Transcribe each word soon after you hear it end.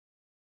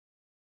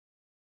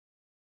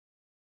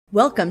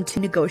Welcome to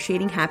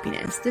Negotiating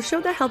Happiness, the show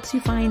that helps you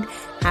find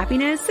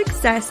happiness,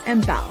 success,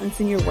 and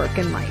balance in your work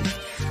and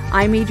life.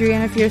 I'm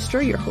Adriana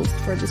Fierster, your host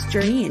for this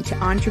journey into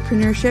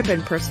entrepreneurship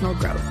and personal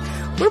growth.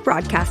 We're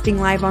broadcasting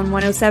live on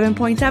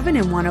 107.7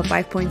 and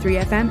 105.3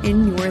 FM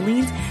in New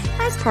Orleans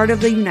as part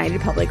of the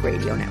United Public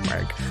Radio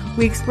Network.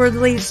 We explore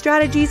the latest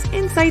strategies,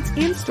 insights,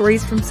 and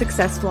stories from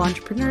successful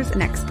entrepreneurs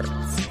and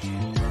experts.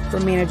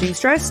 From managing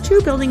stress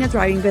to building a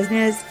thriving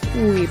business,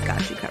 we've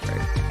got you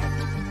covered.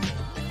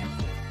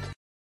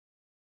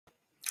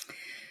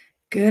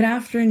 Good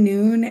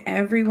afternoon,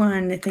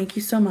 everyone. Thank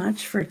you so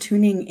much for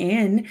tuning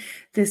in.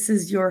 This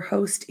is your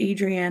host,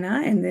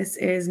 Adriana, and this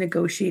is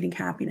Negotiating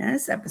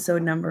Happiness,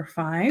 episode number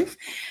 5.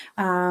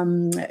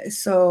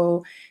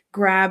 So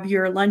grab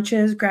your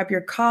lunches, grab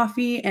your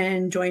coffee,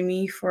 and join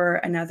me for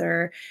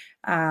another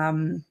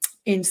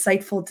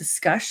insightful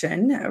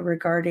discussion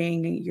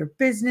regarding your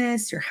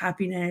business, your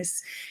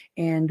happiness,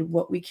 and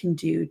what we can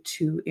do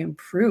to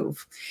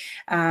improve.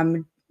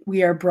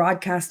 We are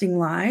broadcasting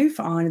live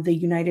on the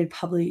United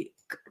Public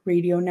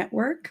Radio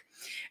Network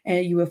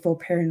and UFO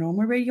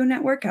Paranormal Radio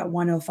Network at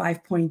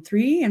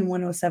 105.3 and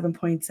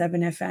 107.7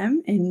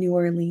 FM in New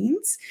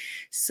Orleans.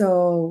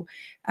 So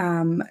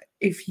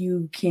if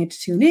you can't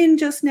tune in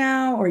just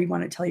now, or you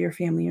want to tell your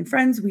family and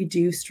friends, we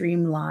do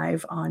stream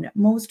live on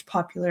most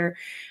popular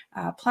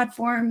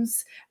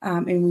platforms.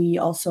 And we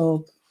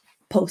also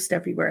post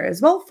everywhere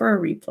as well for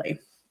a replay.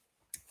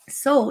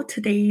 So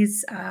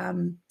today's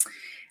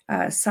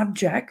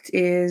subject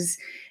is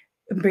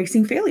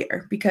embracing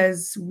failure,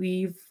 because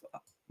we've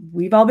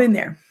all been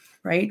there,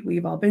 right?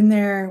 We've all been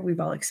there. We've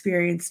all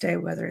experienced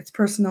it, whether it's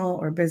personal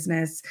or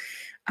business.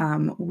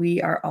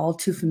 We are all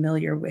too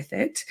familiar with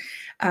it.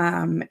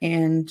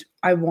 And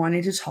I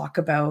wanted to talk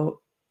about,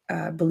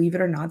 believe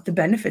it or not, the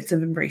benefits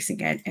of embracing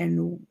it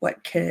and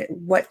what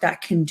that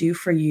can do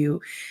for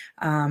you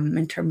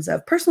in terms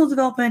of personal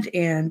development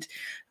and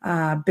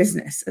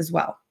business as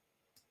well.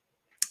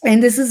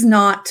 And this is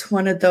not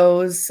one of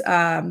those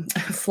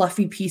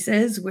fluffy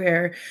pieces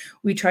where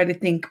we try to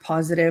think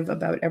positive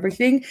about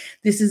everything.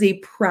 This is a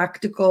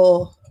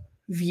practical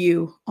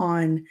view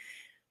on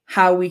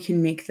how we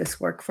can make this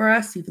work for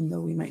us, even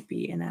though we might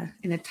be in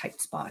a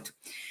tight spot.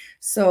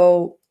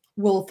 So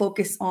we'll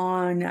focus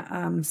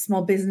on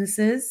small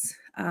businesses,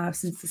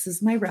 since this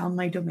is my realm,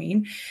 my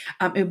domain,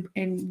 and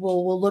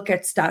we'll look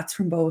at stats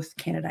from both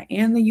Canada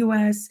and the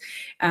US,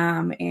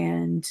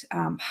 and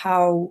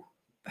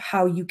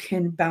how you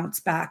can bounce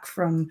back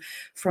from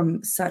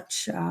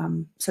such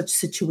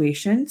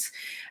situations.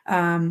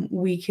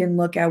 We can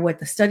look at what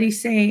the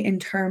studies say in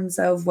terms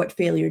of what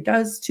failure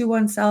does to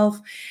oneself,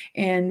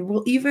 and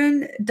we'll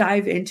even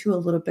dive into a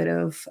little bit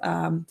of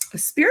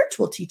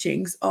spiritual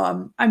teachings.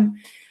 I'm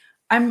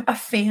a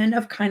fan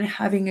of kind of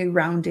having a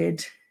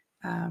rounded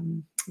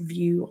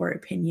view or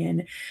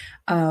opinion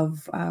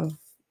of a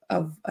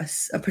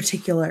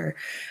particular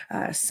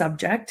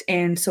subject.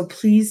 And so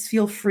please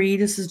feel free.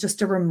 This is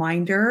just a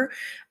reminder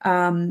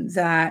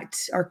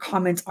that our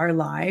comments are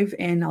live,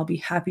 and I'll be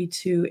happy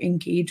to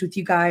engage with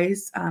you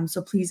guys.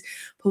 So please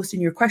post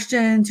in your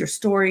questions, your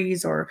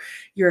stories, or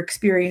your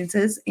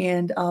experiences,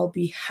 and I'll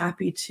be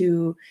happy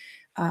to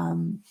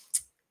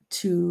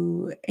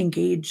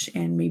engage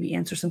and maybe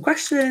answer some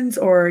questions,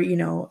 or,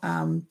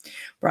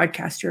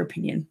 broadcast your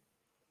opinion.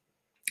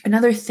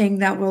 Another thing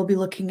that we'll be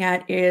looking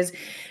at is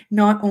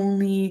not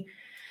only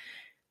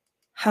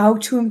how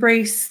to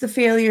embrace the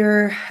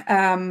failure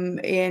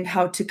and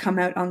how to come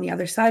out on the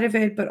other side of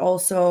it, but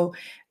also,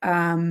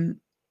 how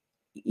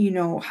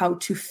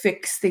to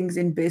fix things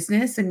in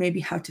business, and maybe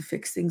how to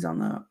fix things on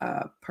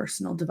the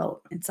personal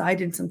development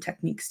side, and some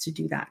techniques to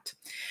do that.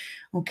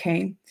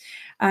 Okay.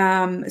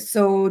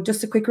 So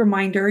just a quick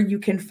reminder, you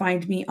can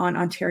find me on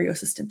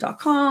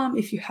ontarioassistant.com.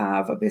 If you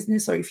have a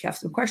business, or if you have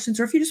some questions,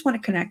 or if you just want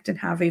to connect and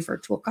have a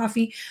virtual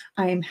coffee,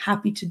 I am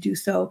happy to do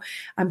so.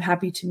 I'm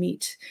happy to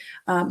meet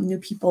new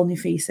people, new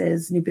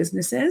faces, new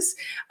businesses.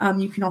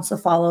 You can also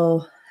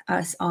follow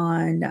us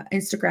on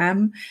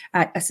Instagram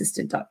at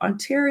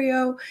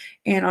assistant.ontario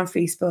and on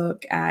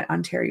Facebook at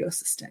Ontario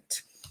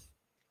Assistant.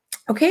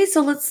 Okay, so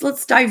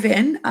let's dive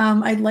in.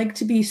 I'd like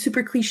to be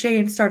super cliche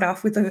and start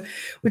off with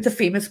a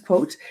famous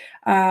quote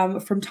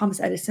from Thomas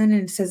Edison,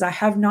 and it says, "I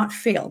have not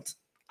failed.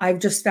 I've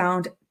just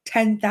found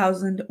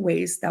 10,000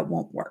 ways that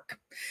won't work."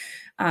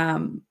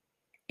 And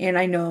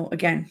I know,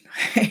 again,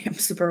 I am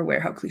super aware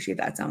how cliche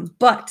that sounds,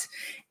 but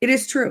it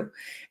is true.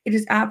 It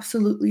is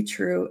absolutely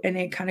true, and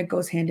it kind of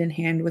goes hand in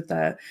hand with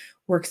the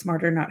work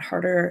smarter, not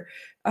harder,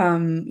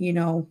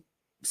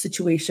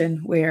 situation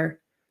where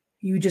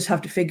you just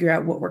have to figure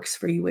out what works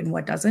for you and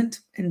what doesn't.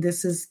 And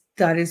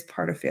that is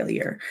part of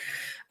failure.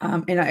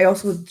 And I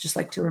also would just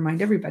like to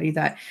remind everybody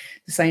that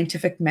the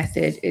scientific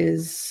method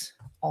is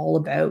all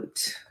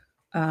about,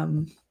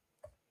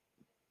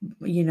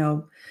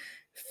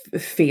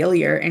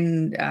 failure,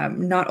 and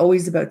not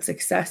always about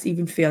success.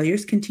 Even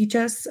failures can teach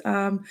us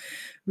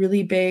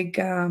really big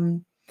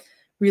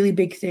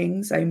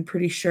things. I'm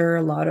pretty sure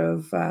a lot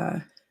of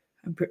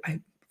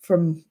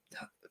from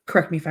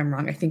correct me if I'm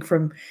wrong. I think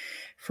from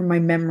my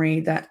memory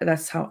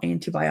that's how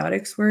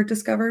antibiotics were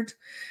discovered,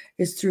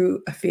 is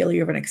through a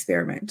failure of an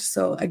experiment.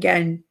 So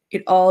again,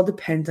 it all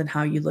depends on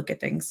how you look at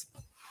things.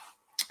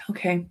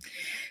 Okay.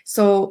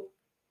 So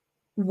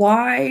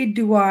why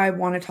do I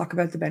want to talk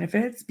about the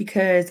benefits?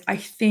 Because I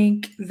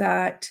think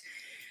that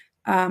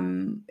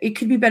it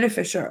could be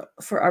beneficial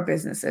for our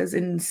businesses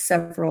in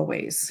several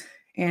ways.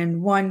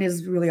 And one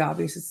is really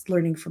obvious, it's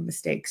learning from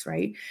mistakes,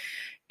 right?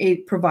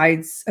 It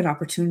provides an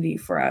opportunity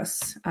for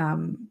us,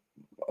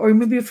 or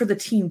maybe for the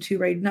team too,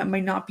 right? It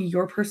might not be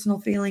your personal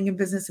failing in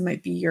business, it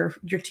might be your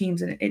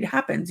team's, and it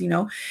happens,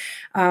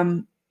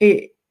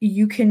 it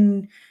you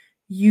can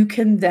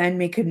then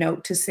make a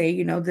note to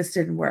say, this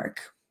didn't work.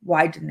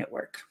 Why didn't it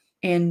work?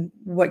 And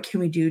what can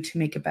we do to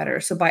make it better?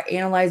 So by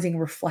analyzing,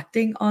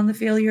 reflecting on the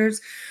failures,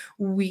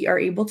 we are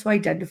able to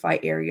identify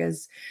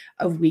areas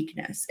of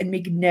weakness and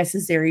make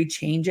necessary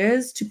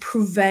changes to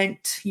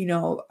prevent,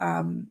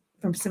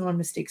 from similar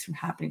mistakes from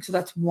happening. So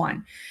that's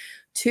one.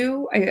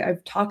 Two,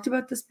 I've talked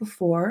about this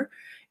before.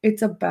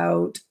 It's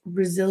about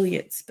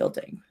resilience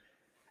building.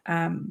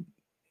 Um,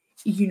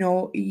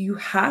 you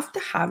have to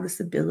have this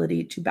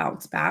ability to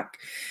bounce back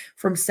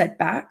from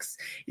setbacks.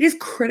 It is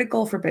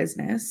critical for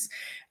business,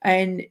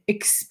 and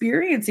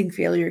experiencing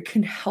failure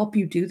can help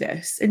you do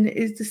this. And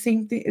it's the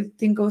same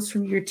thing goes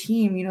from your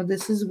team.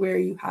 This is where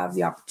you have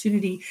the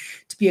opportunity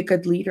to be a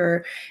good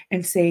leader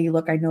and say,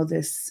 look, I know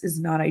this is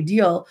not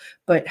ideal,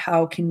 but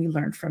how can we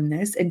learn from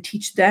this, and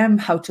teach them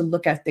how to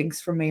look at things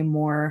from a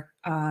more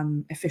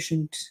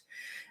efficient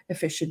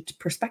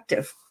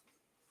perspective.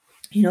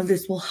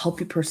 This will help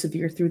you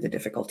persevere through the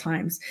difficult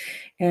times.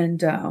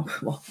 And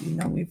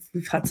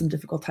we've had some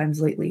difficult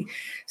times lately,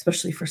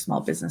 especially for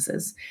small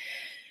businesses.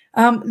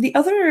 The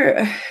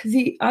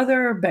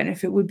other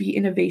benefit would be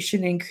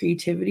innovation and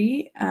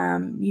creativity.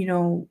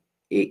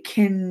 It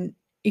can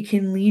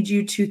lead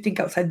you to think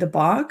outside the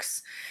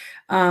box.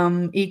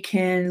 It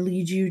can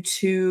lead you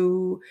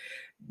to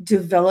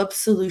develop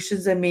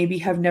solutions that maybe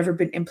have never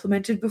been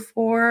implemented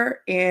before.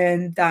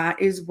 And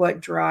that is what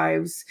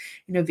drives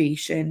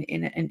innovation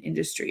in an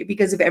industry.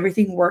 Because if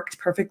everything worked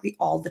perfectly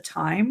all the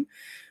time,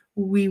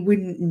 we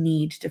wouldn't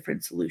need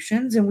different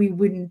solutions, and we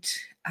wouldn't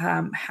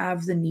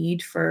have the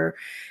need for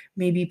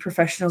maybe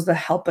professionals that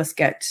help us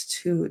get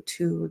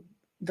to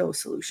those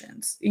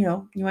solutions,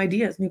 new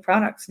ideas, new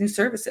products, new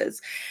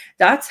services.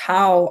 That's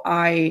how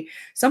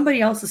somebody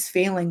else's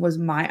failing was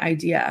my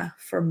idea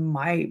for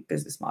my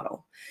business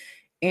model.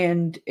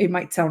 And it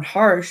might sound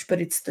harsh, but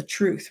it's the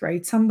truth,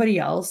 right? Somebody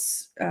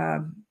else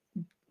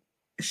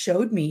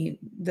showed me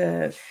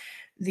the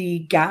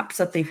gaps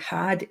that they've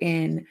had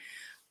in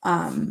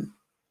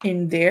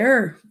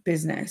their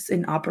business,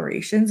 in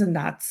operations, and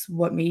that's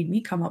what made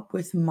me come up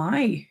with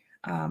my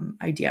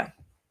idea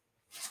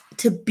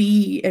to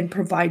be and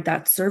provide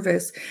that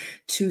service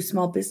to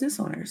small business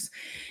owners.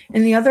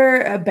 And the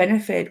other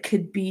benefit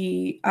could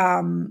be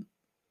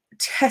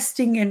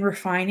testing and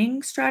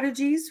refining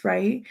strategies,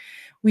 right?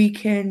 We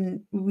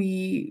can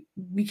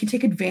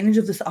take advantage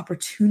of this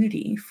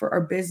opportunity for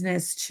our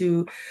business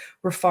to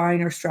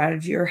refine our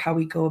strategy or how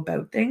we go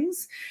about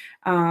things.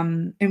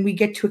 And we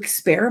get to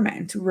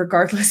experiment,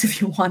 regardless if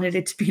you wanted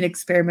it to be an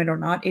experiment or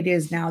not. It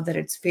is now that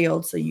it's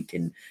failed, so you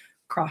can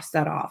cross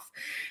that off.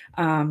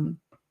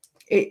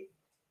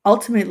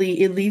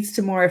 Ultimately, it leads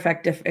to more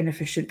effective and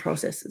efficient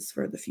processes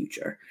for the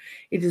future.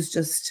 It is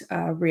just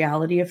a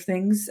reality of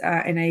things.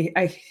 And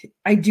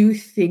I do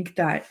think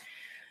that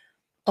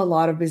a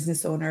lot of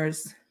business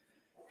owners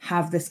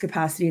have this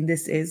capacity, and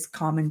this is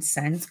common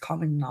sense,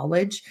 common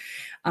knowledge,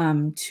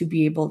 to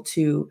be able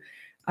to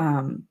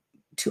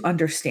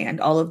understand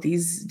all of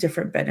these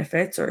different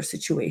benefits or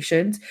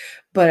situations.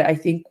 But I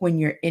think when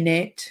you're in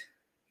it,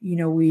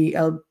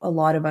 a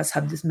lot of us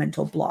have this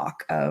mental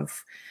block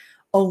of,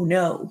 oh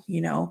no,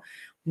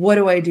 what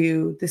do I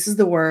do? This is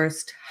the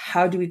worst.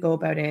 How do we go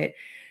about it?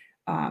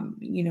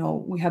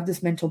 We have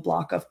this mental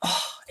block of,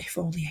 oh, if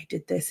only I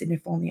did this and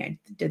if only I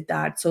did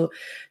that. So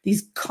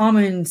these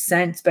common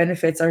sense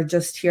benefits are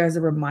just here as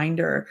a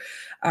reminder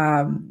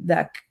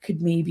that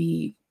could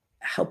maybe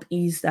help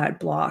ease that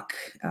block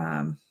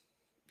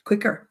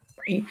quicker,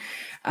 right?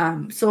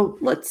 So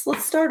let's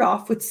start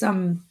off with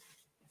some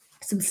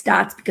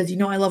stats, because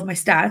I love my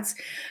stats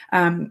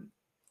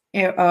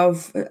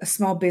of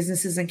small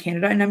businesses in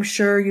Canada. And I'm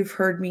sure you've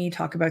heard me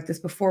talk about this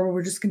before, but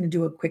we're just going to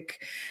do a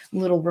quick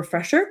little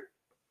refresher.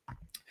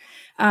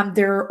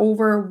 There are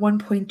over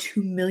 1.2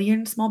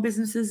 million small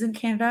businesses in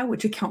Canada,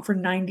 which account for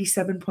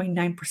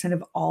 97.9%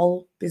 of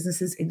all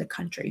businesses in the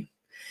country.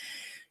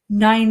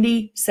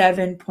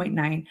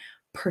 97.9%.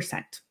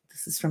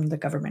 This is from the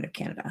government of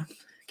Canada.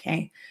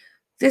 Okay.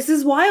 This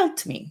is wild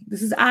to me.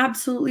 This is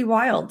absolutely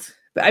wild.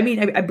 But I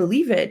mean, I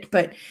believe it,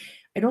 but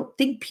I don't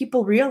think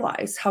people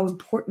realize how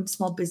important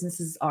small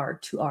businesses are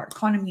to our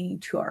economy,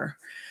 to our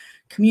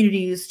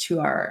communities, to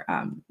our,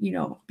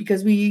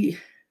 because this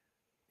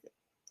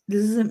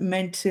isn't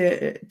meant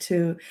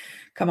to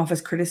come off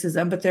as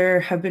criticism, but there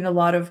have been a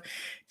lot of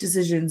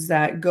decisions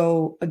that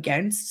go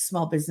against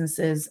small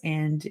businesses,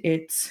 and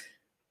it's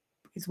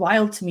it's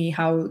wild to me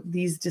how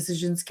these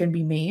decisions can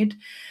be made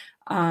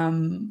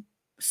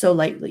so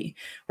lightly,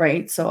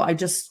 right? So I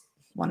just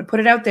want to put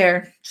it out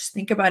there. Just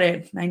think about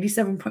it.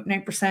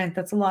 97.9%.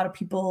 That's a lot of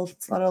people.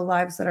 It's a lot of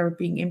lives that are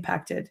being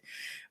impacted,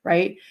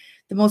 right?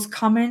 The most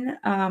common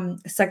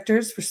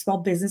sectors for small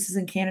businesses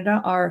in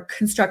Canada are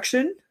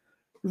construction,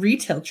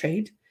 retail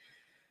trade,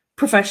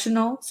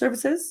 professional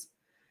services,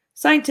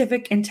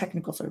 scientific and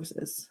technical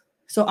services.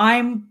 So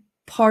I'm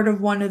part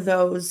of one of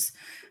those,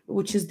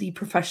 which is the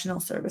professional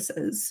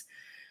services.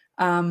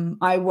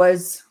 I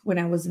was when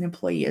I was an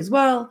employee as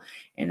well,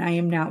 and I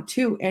am now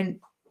too. And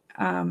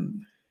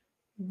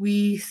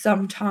we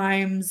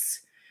sometimes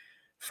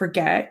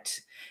forget.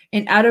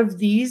 And out of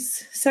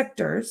these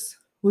sectors,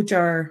 which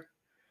are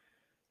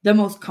the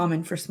most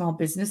common for small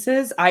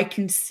businesses, I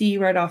can see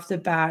right off the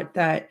bat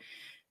that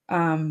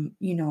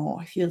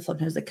I feel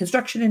sometimes the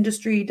construction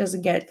industry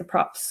doesn't get the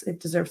props it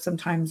deserves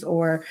sometimes,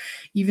 or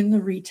even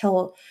the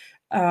retail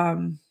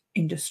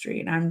industry.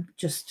 And I'm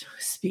just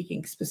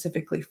speaking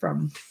specifically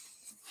from,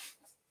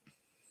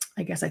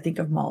 I guess I think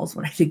of malls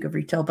when I think of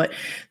retail, but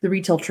the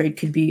retail trade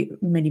could be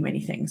many, many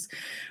things,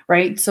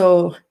 right?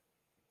 So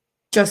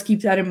just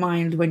keep that in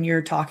mind when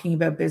you're talking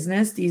about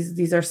business.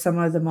 These are some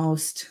of the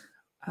most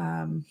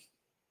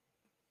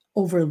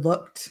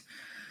overlooked,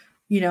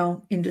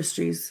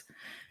 industries,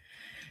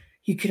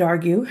 you could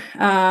argue.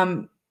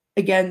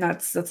 Again,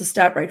 that's a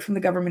stat right from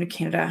the government of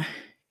Canada.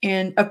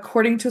 And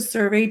according to a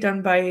survey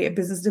done by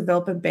Business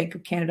Development Bank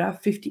of Canada,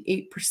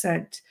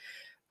 58%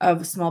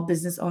 of small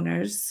business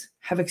owners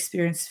have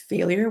experienced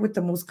failure, with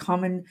the most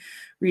common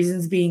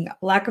reasons being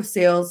lack of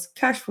sales,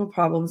 cash flow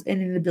problems,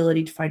 and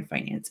inability to find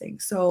financing.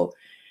 So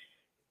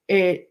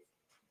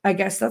I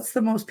guess that's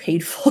the most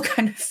painful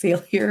kind of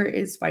failure,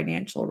 is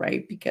financial,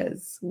 right?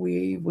 Because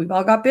we've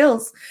all got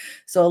bills.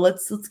 So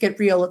let's get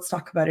real. Let's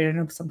talk about it. I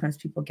know sometimes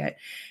people get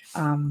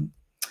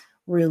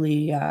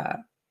really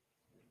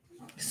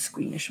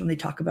squeamish when they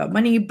talk about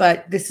money,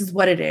 but this is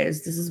what it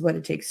is. This is what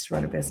it takes to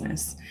run a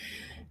business.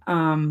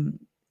 And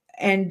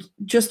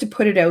just to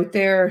put it out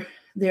there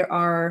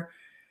are,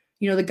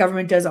 the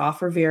government does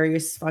offer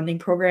various funding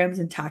programs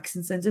and tax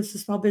incentives to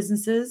small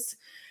businesses.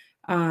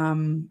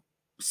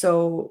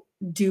 So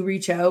do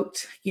reach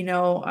out.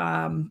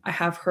 I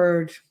have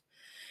heard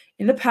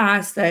in the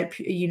past that,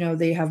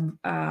 they have,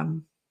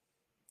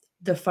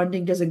 the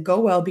funding doesn't go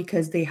well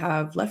because they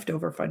have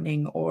leftover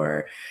funding,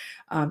 or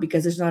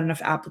because there's not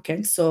enough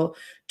applicants. So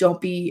don't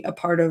be a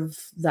part of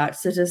that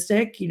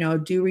statistic.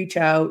 Do reach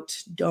out.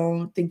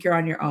 Don't think you're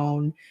on your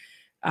own.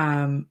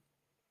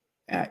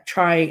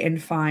 Try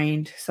and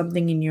find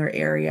something in your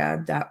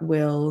area that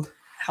will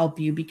help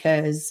you,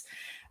 because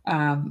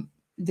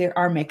there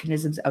are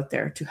mechanisms out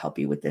there to help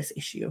you with this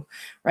issue,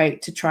 right?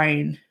 To try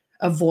and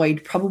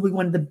avoid probably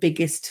one of the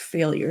biggest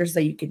failures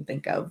that you can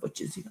think of,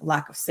 which is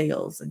lack of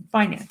sales and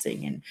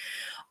financing and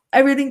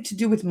everything to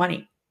do with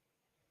money,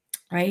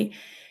 right?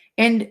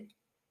 And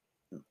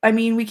I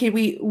mean, we could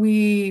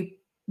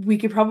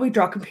probably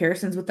draw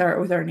comparisons with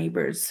our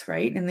neighbors,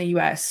 right, in the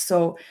US.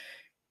 So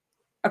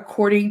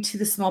according to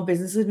the Small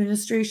Business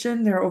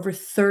Administration, there are over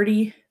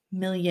 30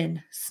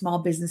 million small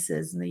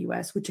businesses in the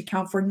US, which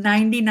account for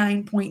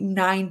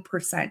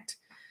 99.9%.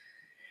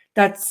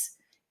 That's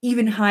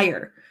even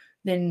higher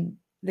than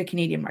the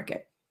Canadian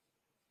market.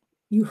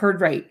 You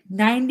heard right.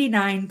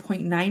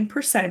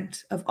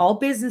 99.9% of all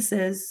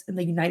businesses in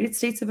the United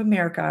States of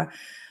America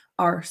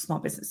are small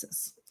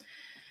businesses.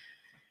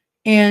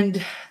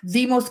 And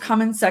the most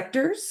common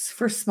sectors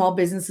for small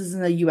businesses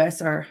in the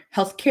US are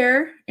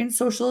healthcare and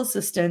social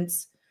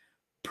assistance,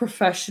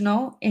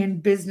 professional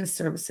and business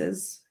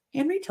services,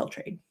 and retail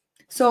trade.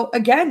 So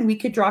again, we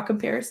could draw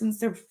comparisons.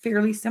 They're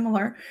fairly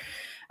similar.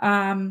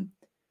 They're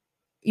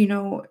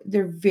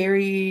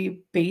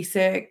very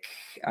basic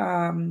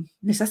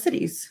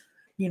necessities,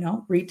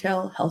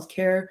 retail,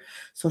 healthcare,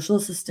 social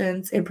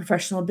assistance, and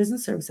professional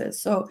business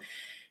services. So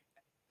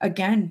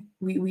again,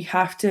 we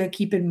have to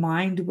keep in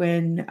mind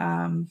when,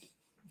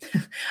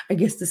 I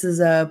guess this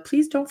is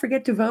please don't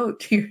forget to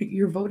vote,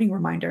 your voting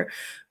reminder.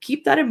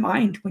 Keep that in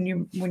mind when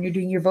you're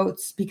doing your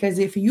votes, because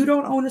if you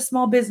don't own a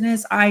small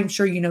business, I'm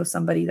sure you know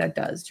somebody that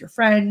does. Your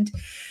friend,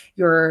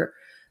 your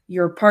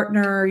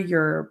partner,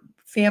 your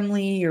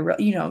family, your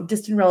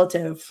distant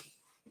relative,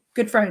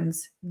 good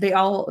friends.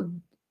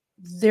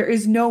 There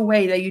is no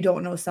way that you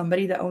don't know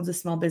somebody that owns a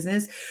small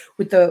business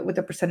with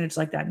a percentage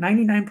like that.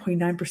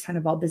 99.9%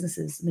 of all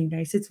businesses in the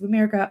United States of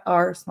America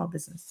are small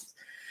businesses.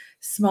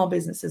 Small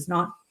businesses,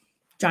 not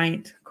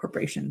giant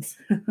corporations.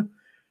 There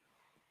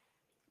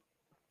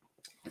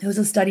was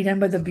a study done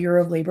by the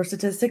Bureau of Labor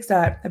Statistics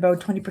that about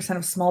 20%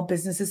 of small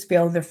businesses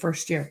fail in their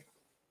first year,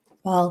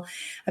 while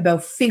about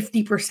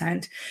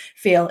 50%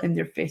 fail in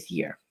their fifth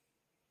year,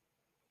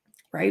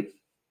 right?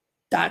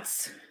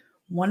 That's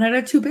 1 out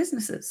of 2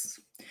 businesses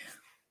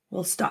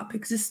will stop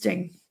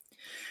existing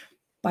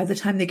by the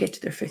time they get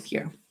to their fifth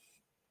year.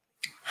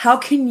 How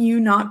can you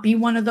not be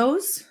one of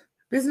those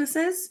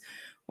businesses?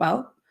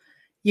 Well,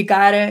 you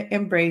got to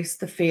embrace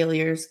the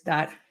failures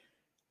that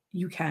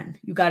you can.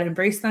 You got to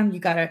embrace them. You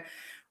got to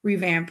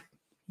revamp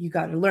You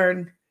got to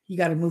learn, you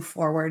got to move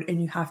forward,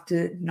 and you have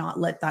to not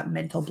let that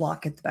mental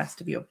block get the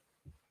best of you.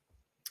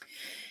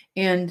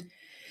 And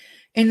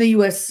in the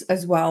US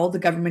as well, the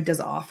government does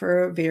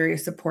offer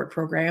various support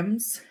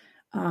programs.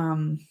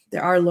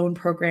 There are loan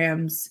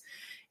programs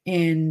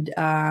and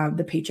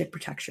the Paycheck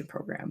Protection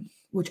Program,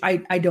 which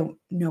I don't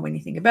know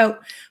anything about,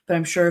 but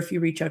I'm sure if you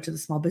reach out to the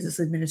Small Business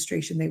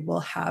Administration, they will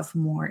have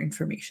more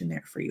information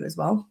there for you as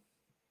well.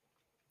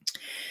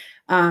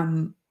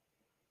 And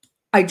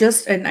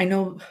I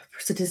know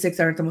statistics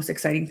aren't the most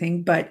exciting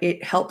thing, but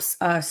it helps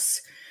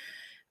us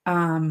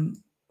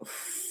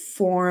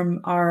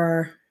form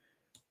our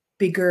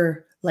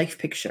bigger life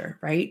picture,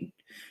 right?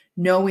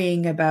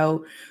 Knowing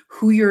about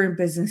who you're in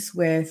business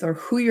with, or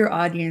who your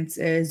audience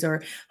is,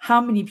 or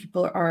how many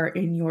people are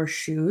in your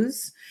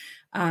shoes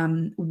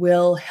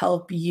will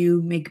help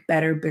you make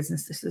better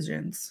business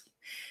decisions.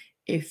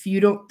 If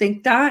you don't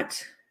think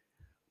that,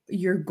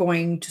 you're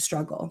going to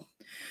struggle.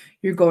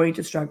 You're going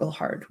to struggle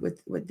hard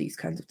with these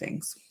kinds of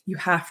things. You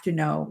have to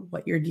know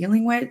what you're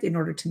dealing with in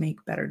order to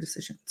make better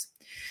decisions.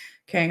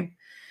 Okay.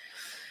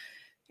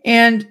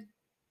 And,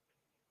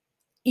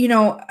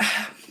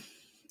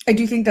 I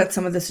do think that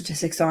some of the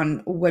statistics on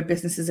what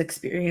businesses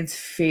experience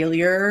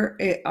failure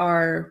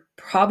are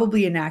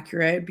probably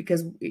inaccurate,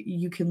 because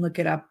you can look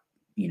it up,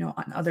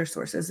 on other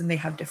sources, and they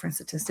have different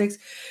statistics,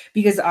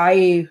 because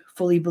I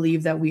fully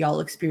believe that we all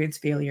experience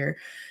failure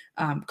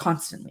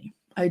constantly.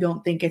 I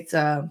don't think it's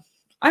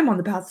I'm on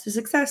the path to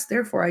success,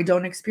 therefore I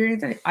don't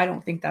experience it. I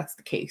don't think that's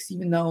the case.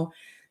 Even though,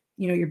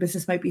 your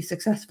business might be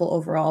successful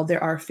overall,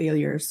 there are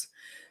failures.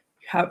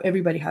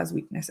 Everybody has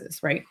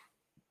weaknesses, right?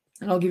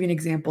 And I'll give you an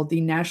example.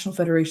 The National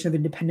Federation of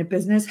Independent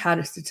Business had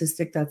a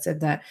statistic that said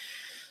that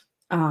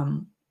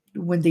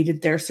when they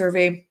did their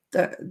survey,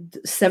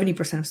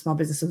 70% of small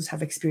businesses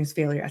have experienced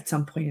failure at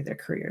some point in their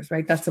careers,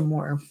 right? That's a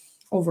more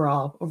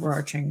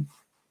overarching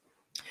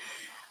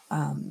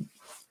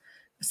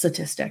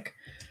statistic.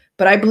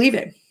 But I believe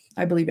it.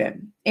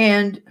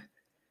 And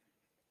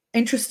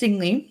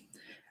interestingly,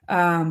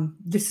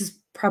 this is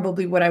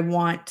probably what I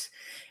want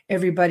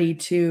everybody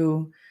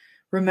to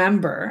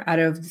remember out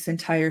of this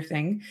entire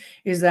thing,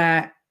 is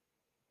that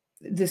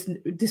this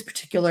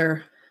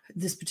particular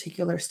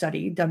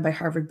study done by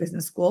Harvard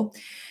Business School,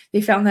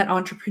 they found that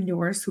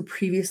entrepreneurs who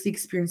previously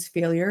experienced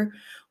failure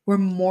were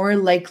more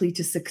likely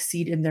to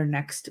succeed in their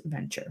next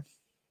venture.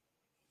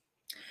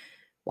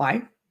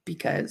 Why?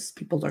 Because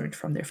people learned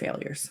from their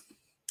failures.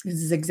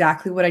 This is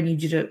exactly what I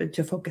need you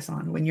to focus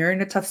on. When you're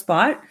in a tough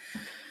spot,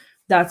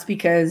 that's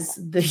because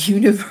the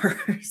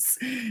universe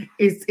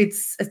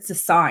it's a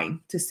sign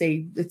to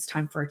say it's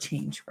time for a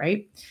change,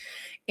 right?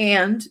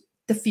 And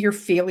the fear of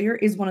failure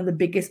is one of the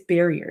biggest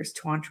barriers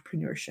to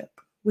entrepreneurship,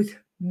 with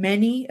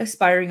many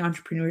aspiring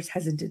entrepreneurs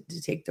hesitant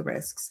to take the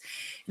risks.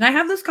 And I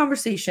have this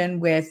conversation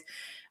with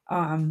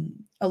a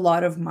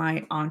lot of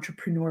my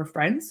entrepreneur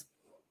friends,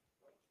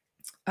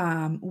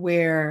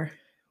 where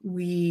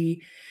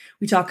we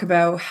talk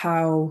about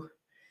how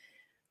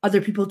other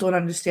people don't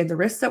understand the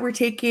risks that we're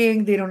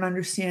taking. They don't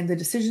understand the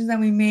decisions that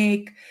we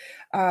make,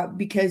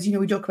 because,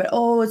 we joke about,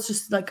 oh, it's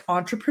just like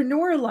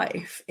entrepreneur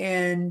life.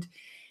 And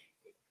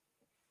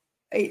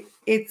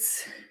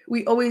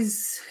we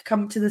always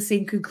come to the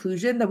same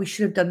conclusion, that we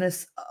should have done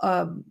this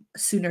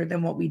sooner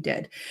than what we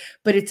did.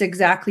 But it's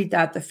exactly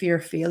that, the fear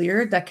of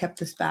failure, that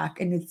kept us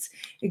back. And it's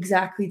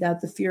exactly that,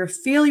 the fear of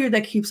failure,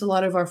 that keeps a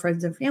lot of our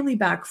friends and family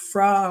back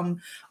from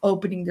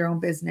opening their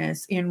own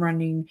business and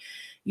running,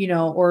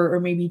 or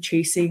maybe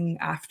chasing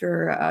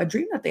after a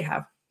dream that they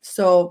have.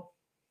 So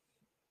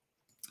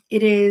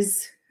it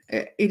is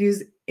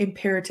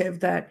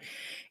imperative that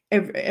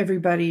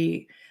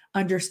everybody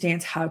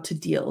understands how to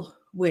deal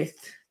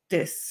with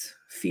this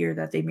fear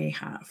that they may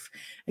have.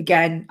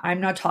 Again,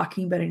 I'm not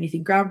talking about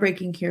anything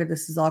groundbreaking here.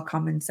 This is all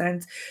common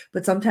sense.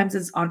 But sometimes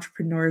as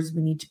entrepreneurs,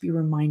 we need to be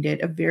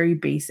reminded of very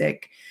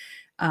basic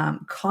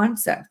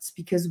concepts,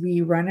 because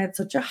we run at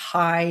such a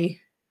high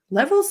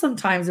level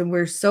sometimes, and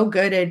we're so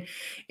good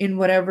in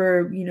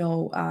whatever,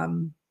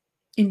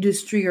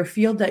 industry or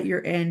field that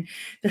you're in,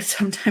 that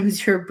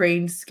sometimes your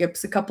brain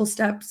skips a couple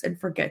steps and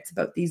forgets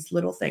about these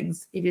little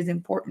things. It is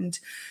important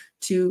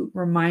to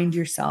remind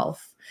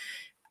yourself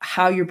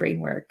how your brain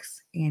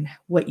works and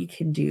what you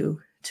can do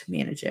to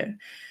manage it,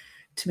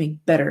 to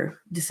make better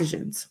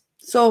decisions.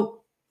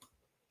 So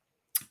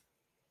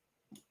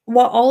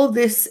while all of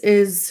this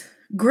is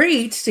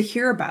great to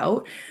hear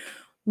about,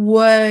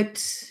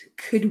 what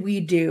could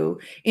we do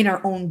in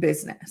our own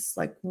business?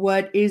 Like,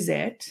 what is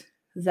it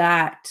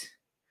that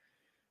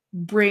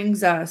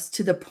brings us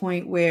to the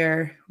point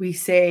where we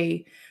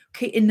say,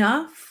 okay,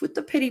 enough with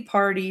the pity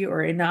party,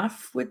 or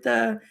enough with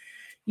the,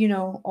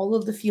 all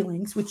of the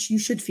feelings, which you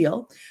should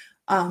feel.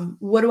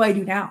 What do I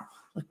do now?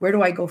 Like, where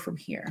do I go from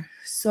here?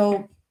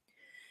 So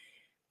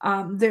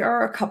there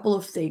are a couple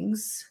of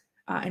things,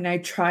 and I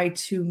try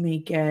to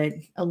make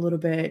it a little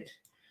bit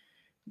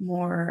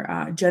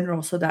more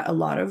general, so that a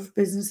lot of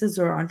businesses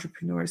or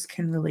entrepreneurs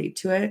can relate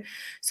to it.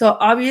 So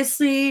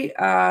obviously,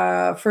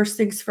 first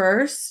things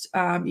first,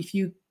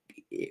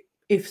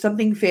 if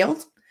something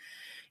failed,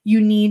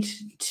 you need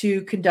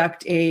to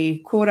conduct a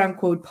quote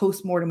unquote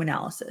post-mortem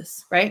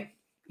analysis, right?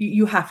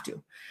 You have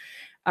to.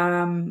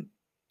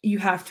 You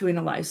have to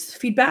analyze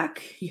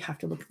feedback. You have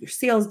to look at your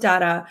sales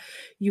data.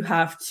 You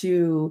have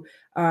to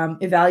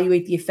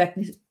evaluate the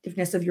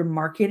effectiveness of your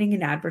marketing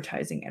and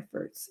advertising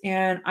efforts.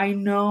 And I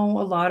know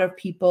a lot of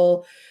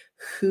people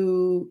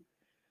who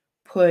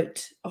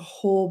put a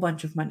whole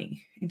bunch of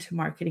money into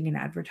marketing and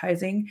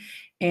advertising.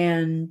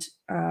 And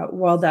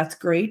while that's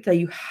great that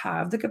you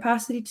have the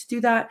capacity to do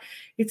that,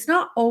 it's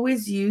not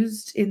always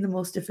used in the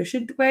most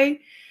efficient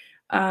way.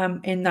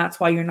 And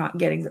that's why you're not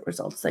getting the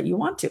results that you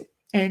want to.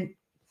 And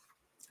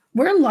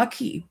we're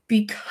lucky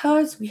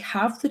because we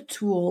have the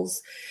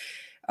tools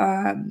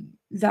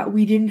that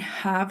we didn't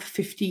have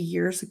 50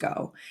 years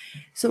ago.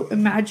 So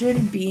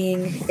imagine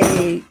being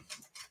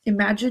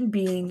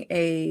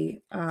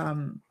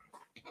an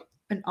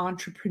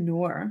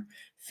entrepreneur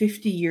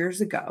 50 years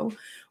ago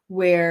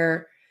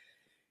where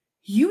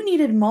you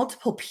needed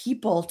multiple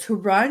people to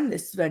run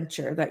this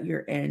venture that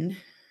you're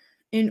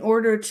in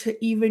order to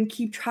even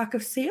keep track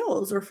of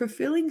sales or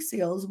fulfilling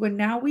sales, when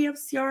now we have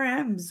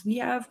CRMs, we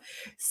have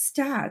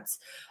stats,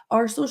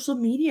 our social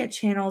media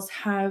channels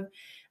have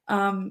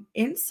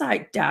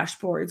insight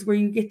dashboards where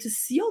you get to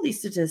see all these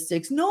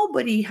statistics.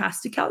 Nobody has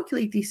to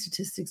calculate these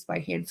statistics by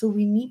hand. So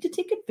we need to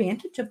take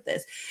advantage of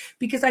this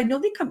because I know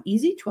they come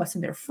easy to us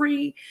and they're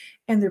free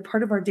and they're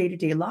part of our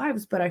day-to-day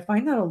lives. But I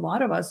find that a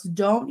lot of us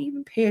don't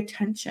even pay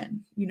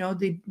attention. We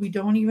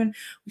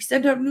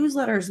send out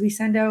newsletters, we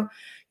send out,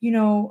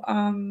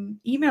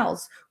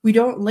 emails. We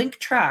don't link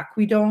track.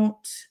 We don't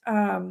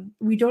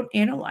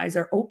analyze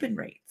our open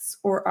rates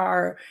or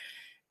our,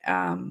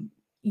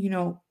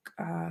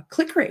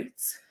 click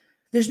rates.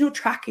 There's no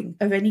tracking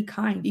of any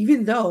kind,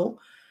 even though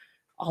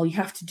all you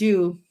have to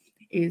do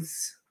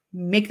is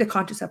make the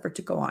conscious effort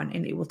to go on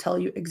and it will tell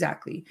you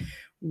exactly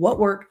what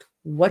worked,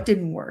 what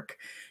didn't work.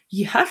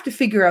 You have to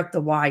figure out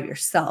the why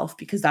yourself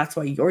because that's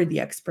why you're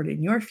the expert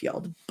in your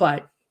field,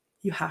 but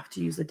you have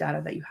to use the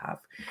data that you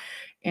have.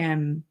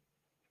 And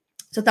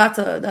so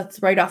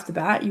that's right off the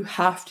bat. You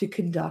have to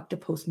conduct a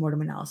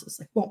post-mortem analysis.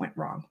 Like, what went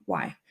wrong?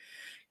 Why?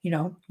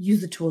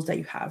 Use the tools that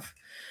you have.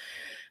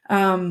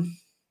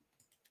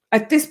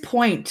 At this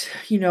point,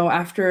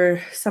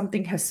 after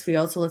something has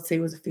failed, so let's say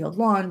it was a failed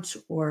launch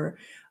or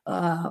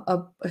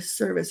a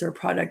service or a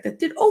product that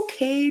did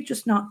okay,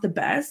 just not the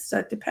best.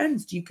 That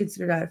depends. Do you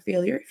consider that a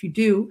failure? If you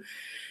do,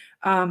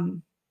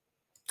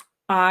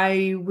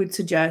 I would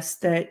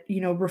suggest that,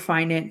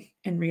 refine it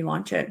and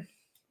relaunch it.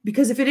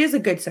 Because if it is a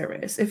good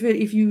service,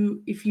 if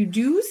you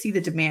do see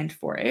the demand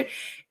for it,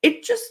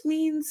 it just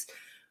means,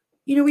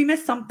 we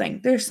missed something.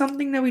 There's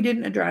something that we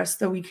didn't address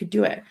that we could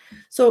do it.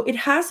 So it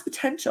has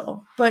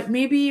potential, but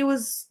maybe it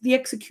was the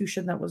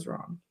execution that was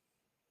wrong.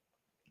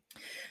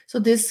 So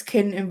this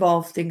can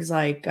involve things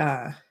like,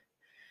 going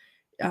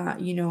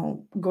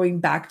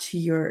back to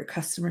your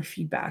customer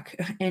feedback.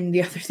 And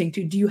the other thing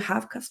too, do you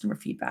have customer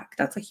feedback?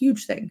 That's a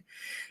huge thing.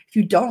 If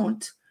you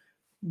don't,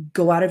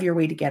 go out of your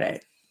way to get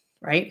it,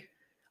 right?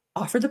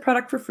 Offer the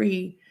product for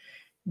free,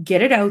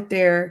 get it out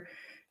there,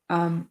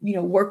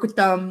 work with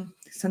them,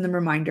 send them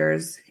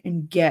reminders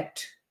and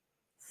get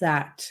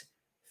that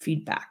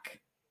feedback.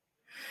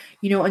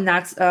 And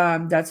that's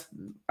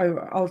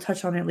I'll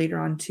touch on it later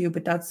on too,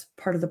 but that's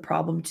part of the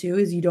problem too,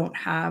 is you don't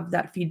have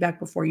that feedback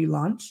before you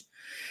launch.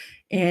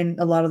 And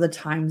a lot of the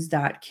times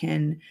that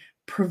can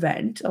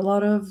prevent a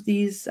lot of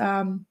these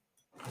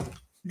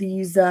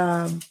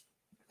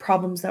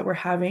problems that we're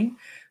having.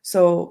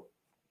 So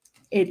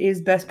it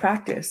is best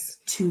practice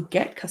to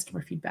get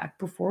customer feedback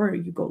before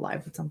you go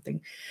live with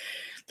something.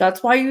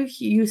 That's why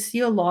you see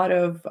a lot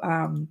of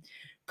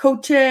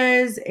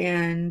coaches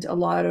and a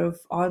lot of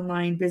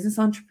online business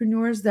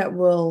entrepreneurs that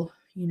will,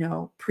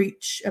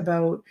 preach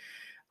about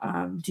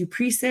do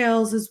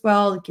pre-sales as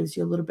well. It gives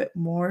you a little bit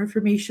more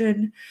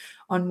information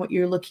on what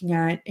you're looking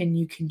at, and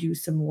you can do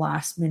some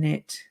last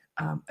minute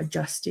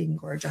adjusting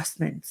or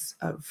adjustments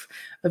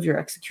of your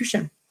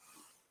execution.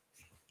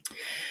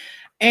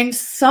 In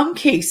some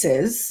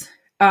cases,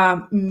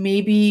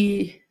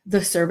 maybe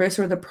the service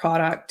or the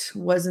product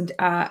wasn't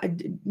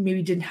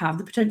maybe didn't have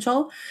the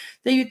potential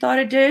that you thought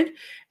it did,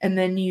 and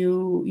then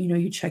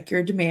you check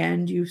your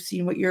demand, you've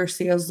seen what your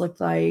sales look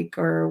like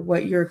or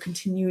what your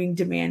continuing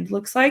demand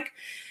looks like,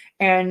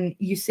 and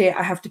you say,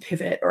 I have to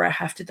pivot or I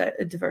have to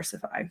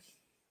diversify,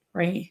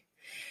 right?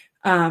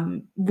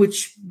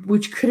 Which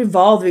could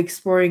involve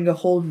exploring a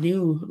whole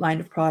new line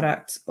of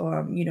products,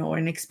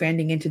 and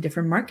expanding into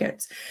different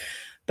markets.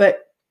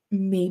 But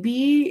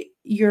maybe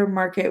your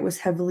market was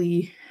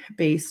heavily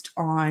based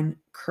on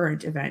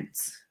current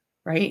events,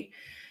 right?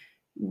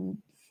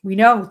 We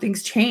know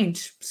things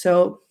change,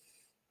 so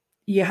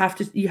you have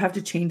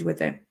to change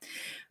with it.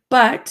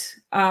 But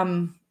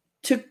to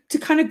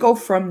kind of go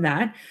from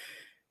that,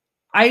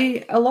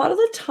 a lot of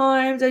the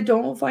times I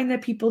don't find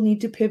that people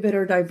need to pivot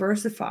or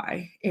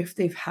diversify if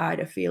they've had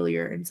a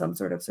failure in some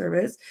sort of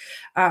service,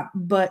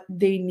 but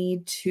they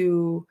need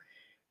to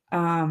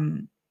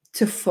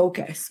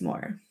focus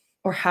more.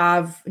 or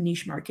have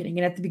niche marketing.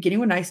 And at the beginning,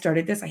 when I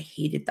started this, I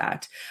hated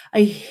that.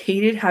 I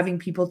hated having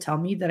people tell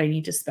me that I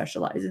need to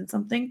specialize in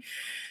something,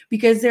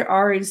 because there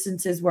are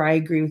instances where I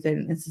agree with it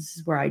and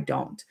instances where I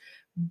don't.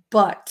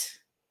 But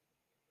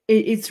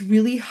it's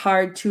really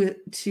hard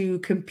to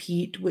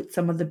compete with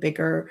some of the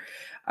bigger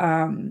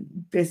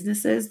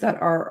businesses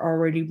that are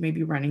already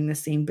maybe running the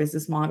same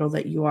business model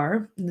that you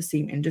are in the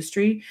same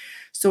industry.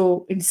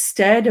 So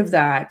instead of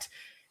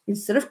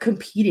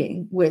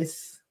competing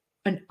with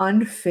an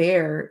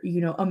unfair,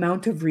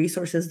 amount of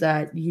resources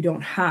that you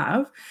don't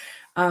have,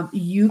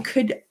 you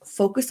could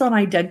focus on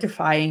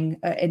identifying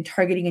and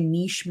targeting a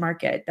niche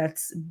market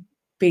that's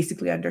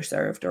basically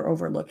underserved or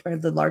overlooked by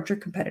the larger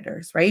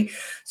competitors, right?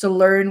 So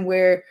learn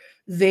where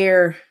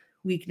their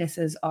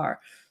weaknesses are.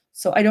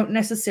 So I don't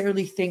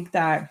necessarily think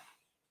that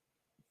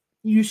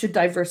you should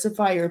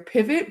diversify or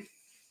pivot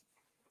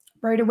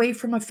right away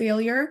from a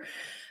failure.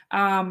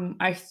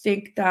 I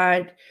think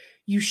that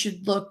you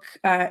should look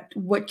at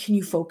what can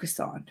you focus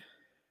on,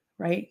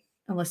 right?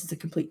 Unless it's a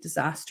complete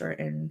disaster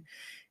and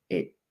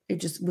it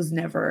just was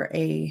never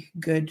a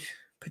good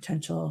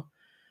potential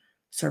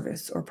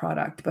service or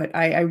product. But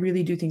I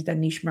really do think that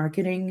niche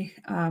marketing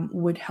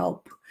would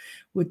help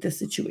with the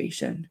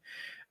situation,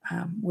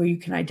 where you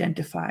can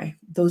identify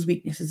those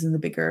weaknesses in the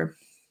bigger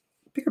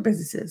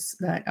businesses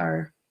that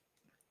are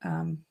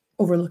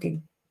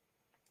overlooking.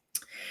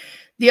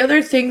 The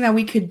other thing that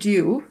we could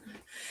do,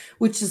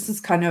 which is this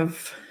kind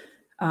of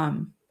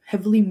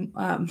heavily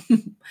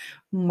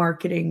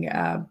marketing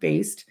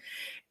based,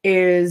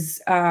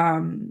 is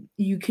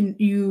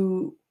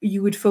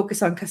you would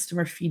focus on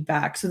customer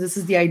feedback. So this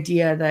is the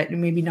idea that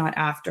maybe not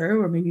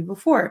after or maybe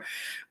before,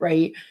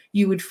 right?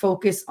 You would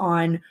focus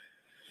on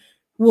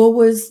what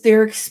was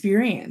their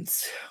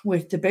experience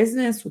with the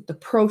business, with the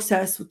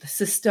process, with the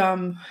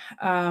system.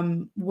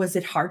 Was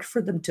it hard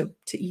for them to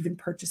even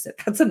purchase it?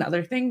 That's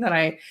another thing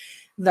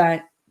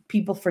that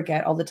people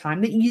forget all the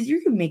time. The easier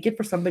you make it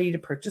for somebody to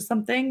purchase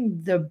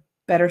something, the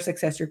better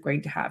success you're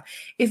going to have.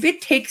 If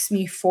it takes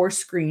me 4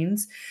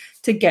 screens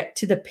to get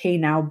to the pay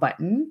now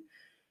button,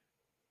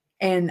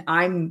 and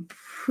I'm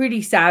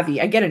pretty savvy,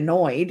 I get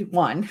annoyed,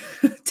 one,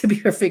 to be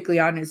perfectly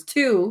honest.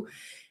 Two,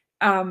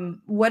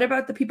 what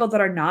about the people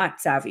that are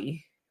not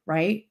savvy,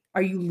 right?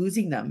 Are you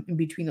losing them in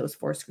between those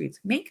 4 screens?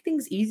 Make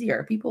things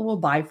easier. People will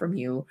buy from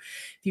you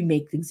if you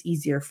make things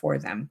easier for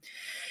them.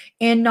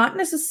 And not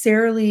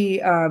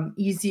necessarily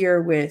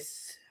easier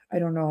with, I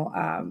don't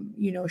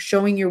know,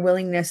 showing your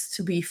willingness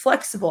to be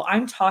flexible.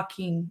 I'm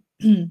talking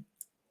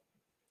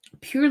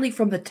purely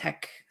from the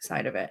tech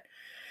side of it.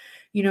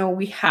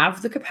 We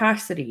have the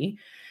capacity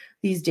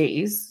these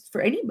days for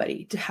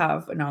anybody to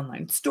have an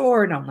online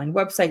store, an online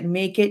website.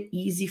 Make it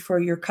easy for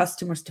your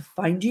customers to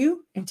find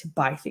you and to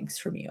buy things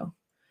from you.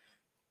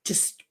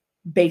 Just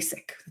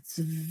basic. It's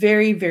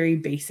very, very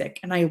basic.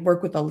 And I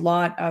work with a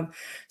lot of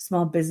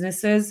small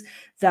businesses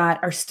that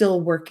are still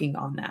working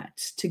on that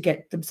to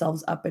get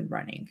themselves up and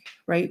running,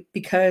 right?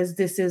 Because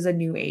this is a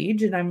new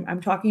age. And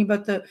I'm talking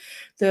about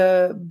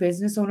the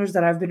business owners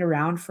that I've been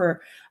around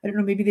for, I don't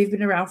know, maybe they've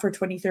been around for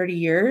 20, 30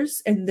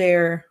 years and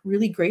they're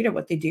really great at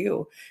what they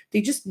do.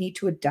 They just need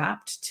to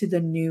adapt to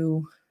this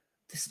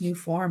new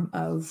form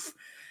of,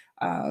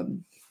 our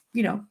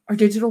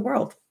digital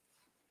world.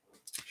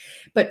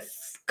 But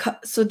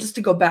so just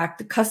to go back,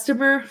 the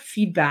customer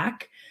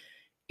feedback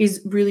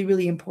is really,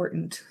 really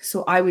important.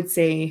 So I would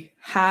say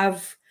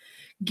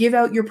give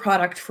out your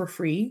product for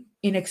free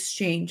in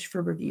exchange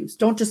for reviews.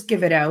 Don't just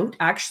give it out.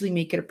 Actually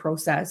make it a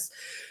process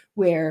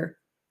where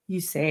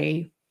you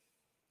say,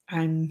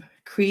 I'm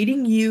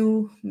creating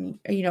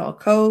a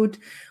code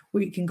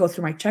where you can go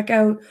through my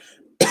checkout.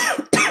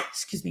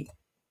 Excuse me.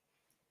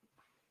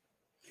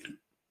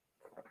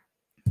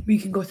 You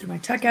can go through my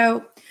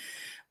checkout.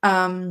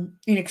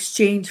 In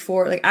exchange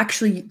for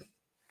actually,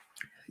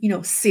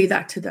 say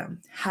that to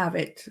them, have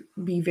it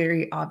be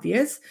very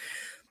obvious.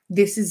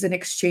 This is an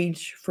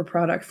exchange for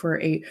product,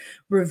 for a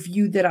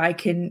review that I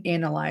can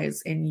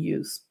analyze and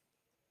use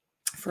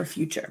for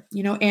future,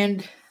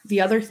 and the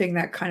other thing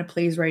that kind of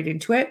plays right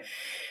into it,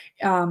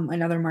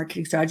 another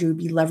marketing strategy would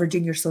be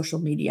leveraging your social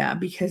media,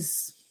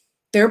 because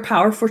they're a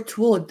powerful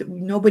tool.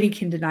 Nobody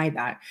can deny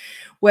that,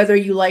 whether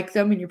you like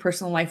them in your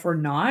personal life or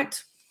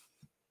not.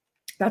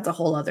 That's a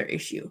whole other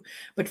issue.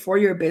 But for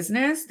your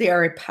business, they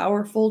are a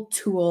powerful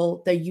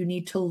tool that you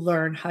need to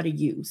learn how to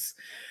use.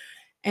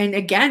 And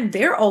again,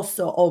 they're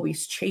also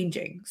always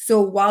changing. So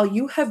while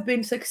you have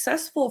been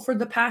successful for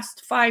the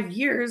past 5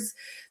 years,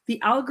 the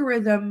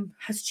algorithm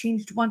has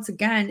changed once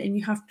again, and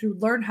you have to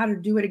learn how to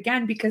do it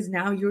again, because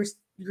now your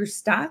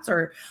stats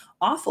are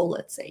awful,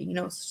 let's say.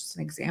 It's just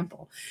an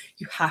example.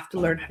 You have to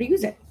learn how to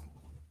use it.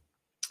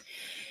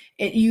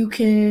 You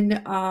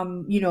can,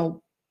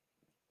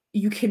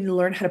 you can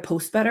learn how to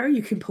post better.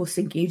 You can post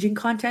engaging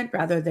content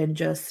rather than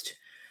just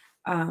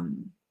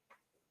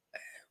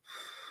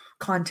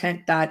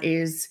content that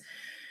is,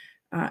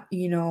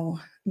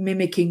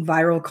 mimicking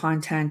viral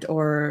content,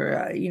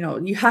 or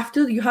you have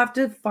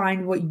to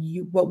find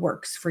what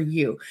works for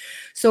you.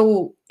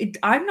 So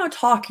I'm not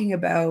talking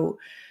about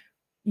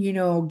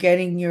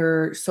getting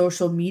your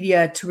social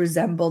media to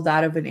resemble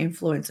that of an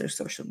influencer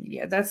social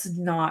media. That's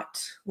not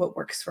what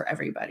works for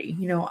everybody.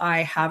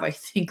 I have, I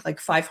think, like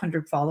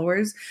 500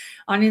 followers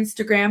on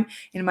Instagram,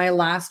 and my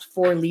last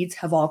 4 leads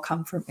have all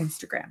come from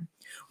Instagram,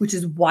 which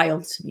is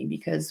wild to me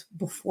because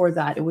before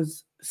that it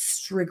was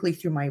strictly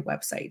through my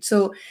website.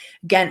 So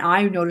again,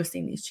 I'm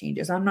noticing these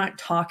changes. I'm not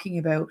talking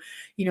about,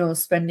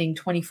 spending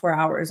 24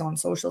 hours on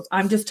socials.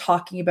 I'm just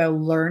talking about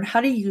learn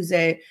how to use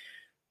it,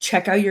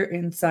 check out your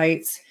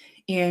insights,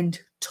 and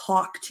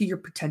talk to your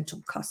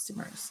potential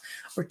customers,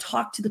 or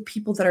talk to the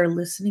people that are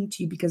listening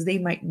to you, because they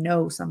might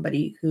know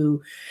somebody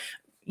who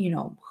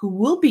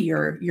will be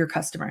your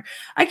customer.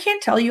 I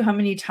can't tell you how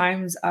many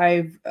times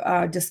I've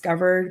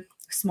discovered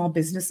small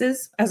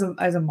businesses as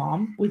a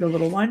mom with a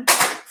little one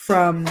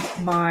from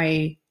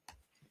my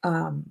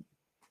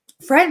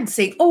friends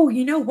saying, "Oh,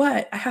 you know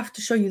what? I have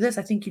to show you this.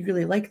 I think you'd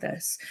really like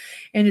this."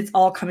 And it's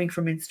all coming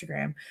from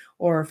Instagram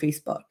or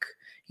Facebook,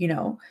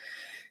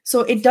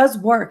 So it does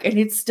work, and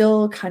it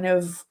still kind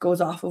of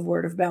goes off of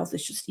word of mouth.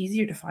 It's just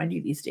easier to find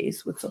you these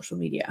days with social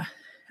media.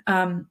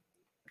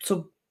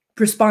 So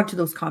respond to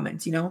those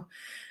comments,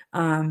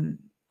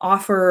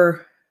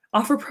 offer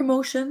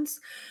promotions.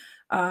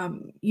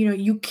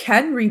 You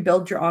can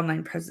rebuild your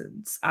online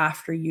presence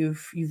after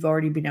you've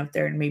already been out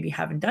there and maybe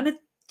haven't done it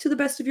to the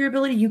best of your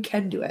ability. You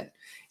can do it.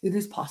 It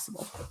is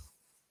possible.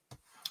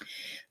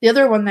 The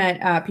other one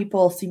that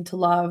people seem to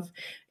love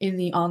in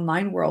the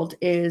online world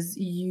is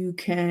you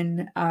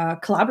can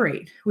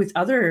collaborate with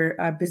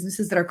other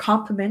businesses that are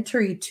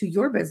complementary to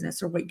your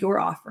business or what you're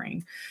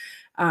offering.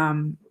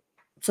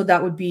 So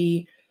that would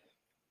be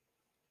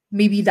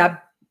maybe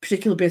that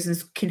particular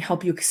business can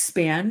help you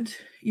expand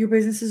your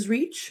business's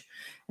reach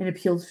and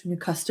appeal to new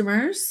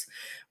customers,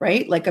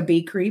 right? Like a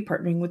bakery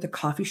partnering with a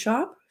coffee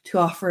shop to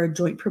offer a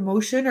joint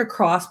promotion or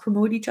cross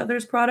promote each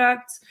other's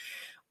products,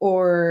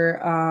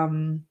 or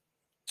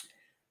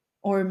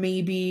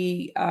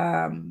maybe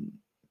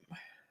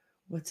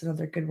what's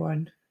another good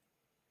one?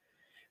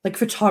 Like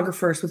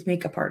photographers with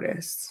makeup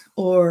artists,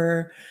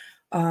 or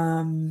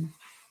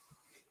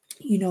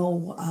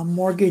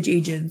mortgage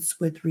agents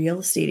with real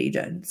estate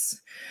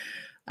agents,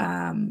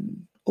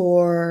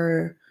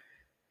 or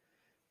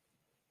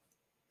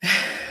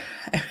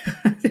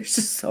there's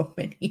just so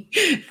many.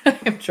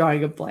 I'm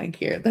drawing a blank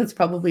here. That's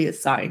probably a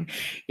sign.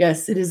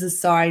 Yes, it is a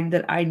sign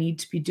that I need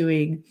to be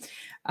doing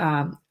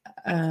a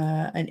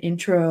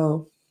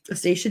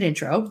station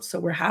intro. So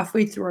we're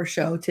halfway through our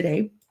show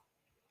today.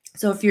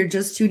 So if you're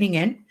just tuning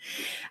in,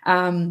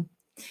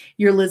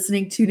 you're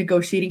listening to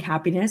Negotiating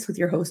Happiness with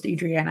your host,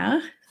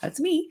 Adriana. That's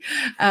me.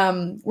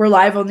 We're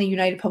live on the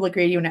United Public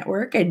Radio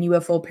Network and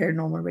UFO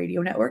Paranormal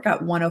Radio Network at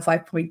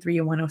 105.3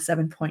 and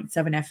 107.7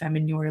 FM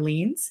in New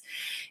Orleans.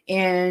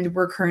 And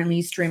we're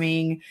currently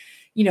streaming,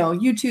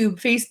 YouTube,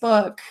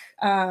 Facebook,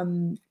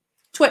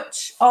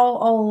 Twitch,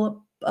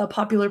 all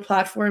popular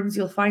platforms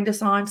you'll find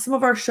us on. Some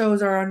of our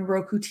shows are on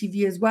Roku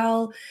TV as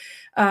well,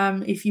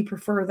 if you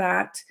prefer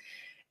that.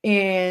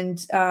 And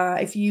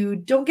if you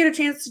don't get a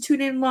chance to tune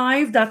in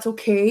live, that's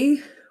okay.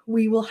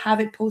 We will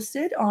have it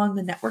posted on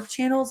the network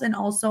channels and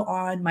also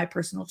on my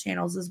personal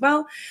channels as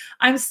well.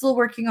 I'm still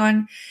working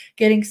on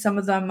getting some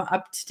of them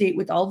up to date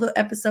with all the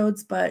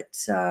episodes, but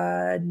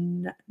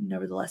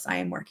nevertheless, I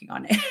am working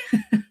on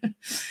it.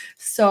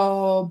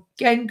 So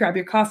again, grab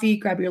your coffee,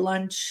 grab your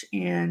lunch,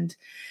 and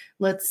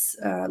let's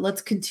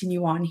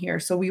continue on here.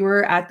 So we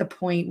were at the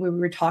point where we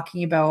were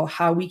talking about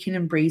how we can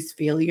embrace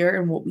failure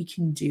and what we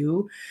can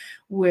do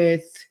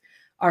with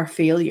our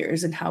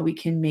failures and how we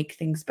can make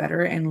things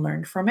better and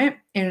learn from it.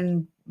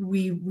 And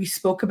we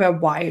spoke about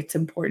why it's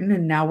important.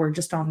 And now we're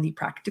just on the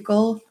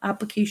practical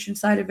application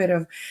side of it,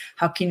 of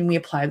how can we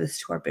apply this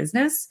to our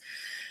business.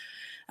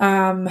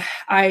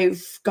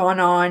 I've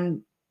gone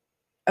on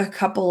a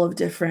couple of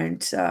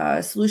different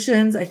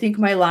solutions. I think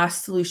my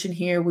last solution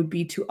here would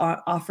be to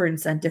offer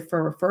incentive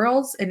for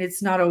referrals. And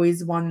it's not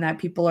always one that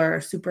people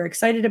are super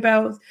excited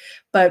about,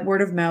 but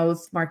word of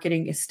mouth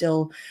marketing is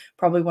still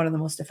probably one of the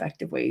most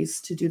effective ways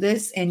to do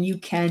this. And you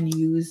can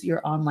use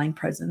your online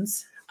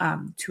presence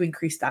to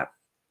increase that,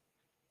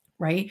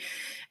 right?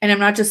 And I'm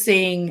not just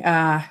saying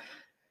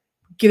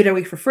give it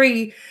away for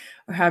free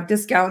or have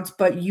discounts,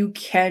 but you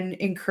can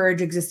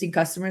encourage existing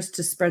customers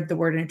to spread the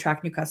word and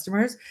attract new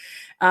customers.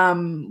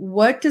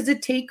 What does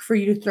it take for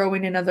you to throw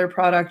in another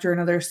product or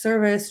another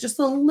service? Just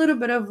a little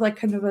bit of like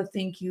kind of a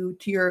thank you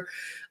to your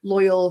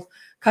loyal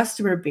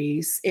customer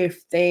base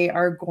if they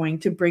are going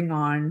to bring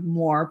on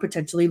more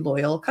potentially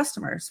loyal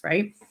customers,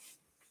 right?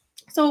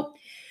 So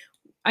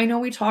I know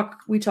we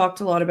talked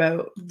a lot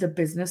about the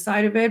business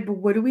side of it, but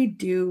what do we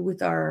do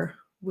with our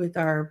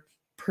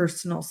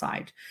personal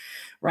side,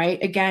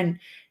 right? Again,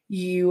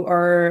 you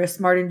are a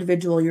smart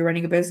individual, you're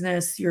running a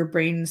business, your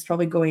brain's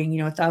probably going,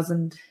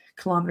 1,000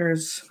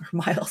 kilometers or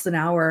miles an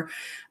hour.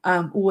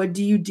 What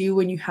do you do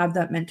when you have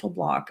that mental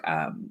block?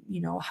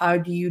 How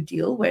do you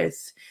deal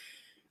with,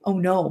 oh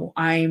no,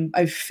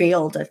 I've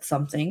failed at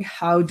something.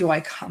 How do I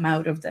come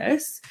out of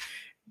this?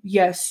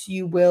 Yes,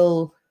 you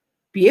will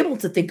be able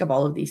to think of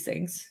all of these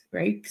things,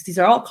 right? Because these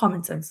are all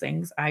common sense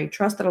things. I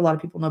trust that a lot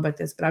of people know about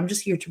this, but I'm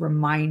just here to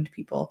remind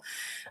people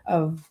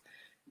of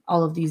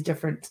all of these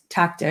different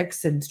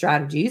tactics and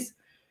strategies.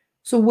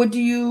 So what do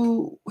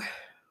you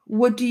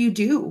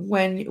do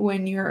when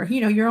you're,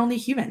 you're only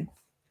human?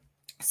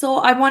 So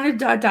I wanted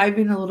to dive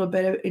in a little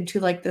bit into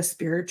like the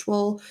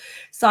spiritual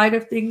side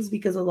of things,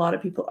 because a lot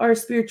of people are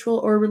spiritual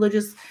or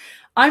religious.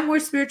 I'm more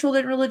spiritual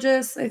than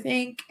religious, I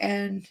think.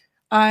 And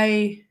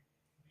I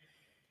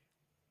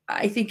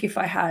think if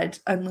I had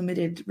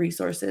unlimited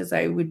resources,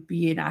 I would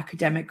be an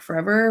academic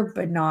forever,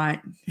 but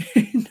not,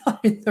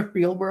 not in the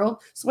real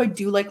world. So I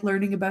do like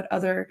learning about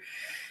other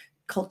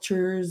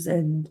cultures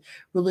and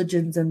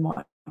religions and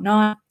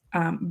whatnot.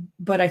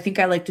 But I think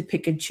I like to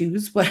pick and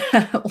choose what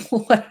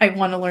what I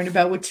want to learn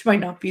about, which might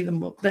not be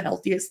the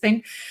healthiest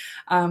thing.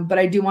 But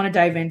I do want to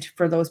dive into,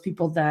 for those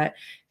people that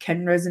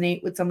can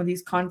resonate with some of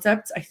these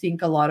concepts. I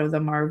think a lot of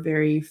them are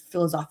very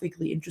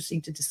philosophically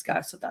interesting to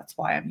discuss. So that's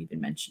why I'm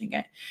even mentioning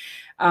it.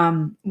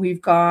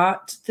 We've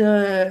got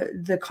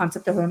the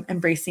concept of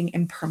embracing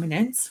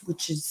impermanence,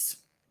 which is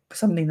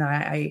something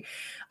that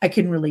I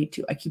can relate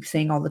to. I keep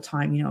saying all the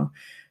time,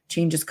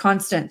 change is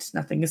constant.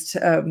 Nothing is,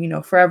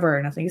 forever.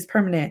 Nothing is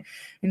permanent.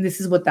 And this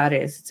is what that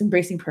is. It's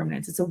embracing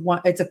permanence.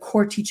 It's a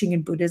core teaching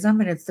in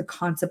Buddhism, and it's the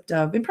concept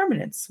of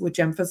impermanence, which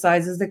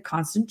emphasizes the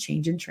constant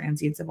change and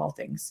transience of all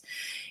things.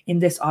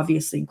 And this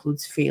obviously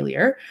includes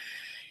failure.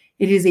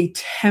 It is a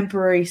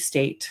temporary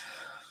state,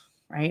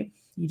 right?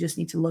 You just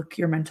need to look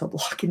your mental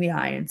block in the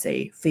eye and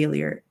say,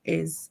 failure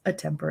is a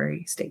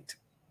temporary state.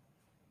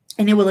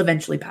 And it will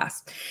eventually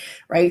pass,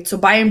 right? So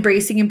by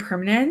embracing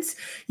impermanence,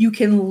 you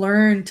can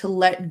learn to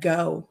let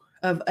go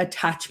of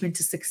attachment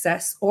to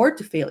success or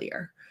to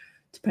failure,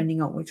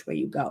 depending on which way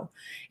you go.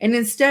 And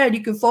instead,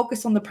 you can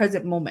focus on the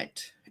present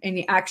moment and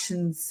the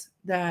actions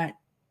that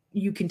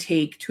you can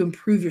take to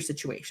improve your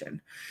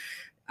situation.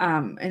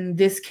 And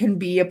this can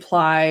be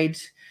applied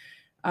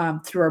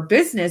through our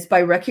business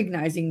by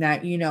recognizing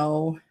that,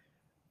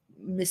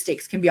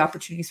 mistakes can be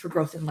opportunities for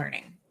growth and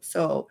learning.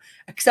 So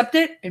accept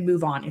it and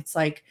move on. It's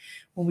like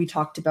when we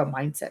talked about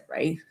mindset,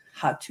 right?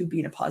 How to be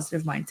in a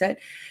positive mindset.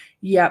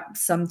 Yep.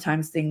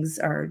 Sometimes things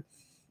are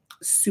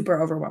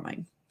super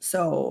overwhelming.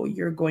 So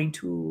you're going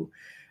to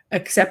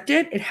accept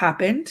it. It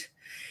happened.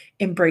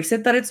 Embrace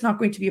it, that it's not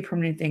going to be a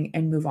permanent thing,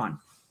 and move on.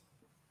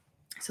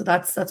 So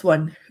that's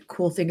one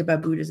cool thing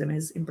about Buddhism,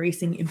 is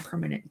embracing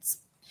impermanence.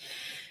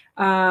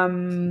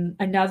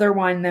 Another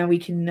one that we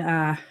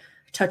can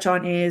touch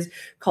on is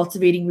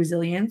cultivating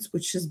resilience,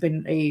 which has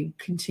been a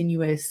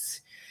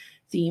continuous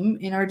theme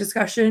in our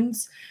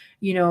discussions,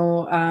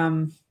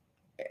 and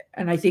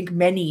I think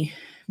many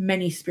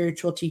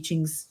spiritual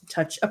teachings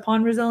touch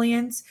upon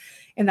resilience,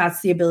 and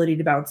that's the ability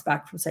to bounce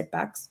back from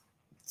setbacks,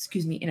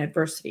 in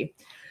adversity.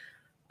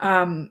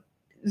 I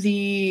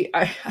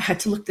had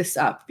to look this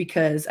up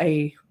because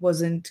I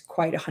wasn't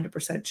quite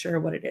 100% sure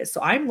what it is.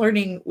 So I'm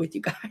learning with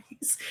you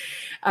guys.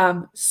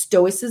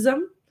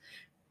 Stoicism,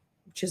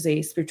 which is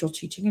a spiritual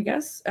teaching, I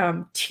guess,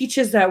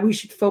 teaches that we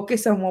should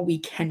focus on what we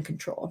can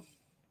control,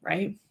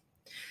 right?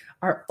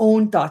 Our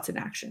own thoughts and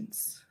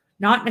actions,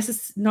 not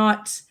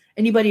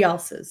anybody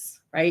else's,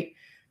 right?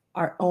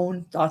 Our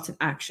own thoughts and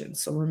actions.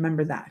 So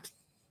remember that.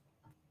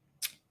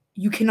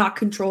 You cannot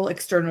control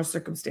external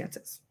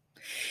circumstances.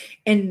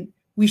 And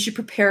we should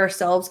prepare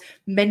ourselves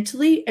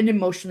mentally and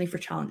emotionally for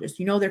challenges.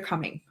 They're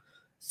coming.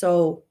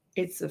 So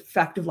it's a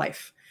fact of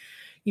life.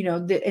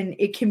 And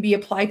it can be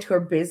applied to our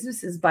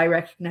businesses by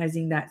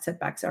recognizing that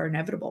setbacks are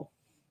inevitable.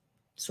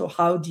 So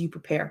how do you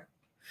prepare,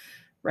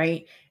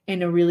 right?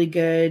 And a really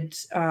good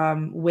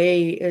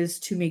way is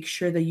to make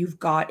sure that you've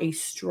got a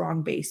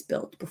strong base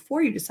built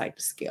before you decide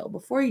to scale,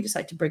 before you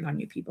decide to bring on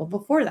new people,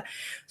 before that.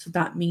 So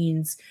that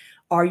means,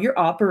 are your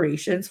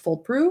operations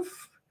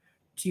foolproof?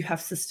 Do you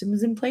have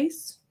systems in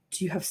place?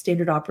 Do you have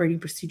standard operating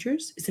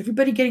procedures? Is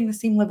everybody getting the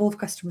same level of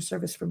customer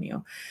service from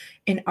you?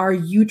 And are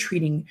you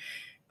treating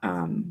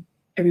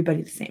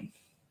everybody the same,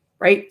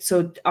 right?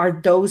 So are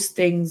those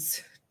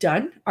things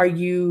done? Are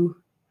you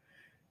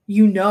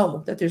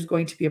that there's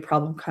going to be a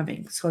problem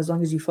coming. So as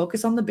long as you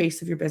focus on the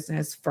base of your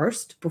business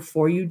first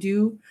before you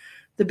do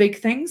the big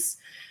things,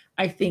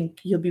 I think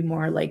you'll be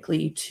more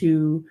likely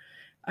to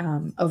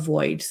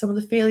avoid some of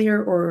the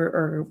failure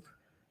or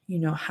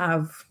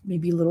have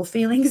maybe little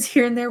failings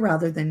here and there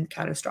rather than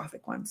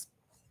catastrophic ones.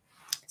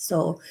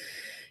 So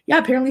yeah,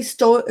 apparently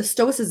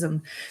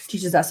Stoicism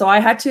teaches that. So I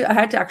had to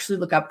actually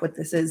look up what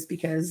this is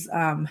because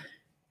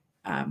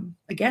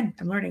again,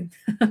 I'm learning.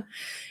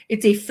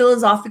 It's a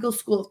philosophical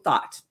school of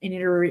thought, and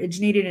it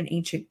originated in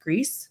ancient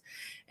Greece,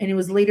 and it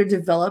was later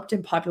developed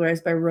and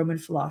popularized by Roman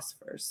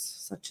philosophers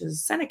such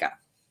as Seneca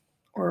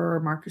or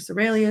Marcus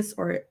Aurelius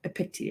or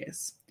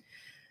Epictetus.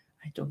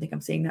 I don't think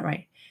I'm saying that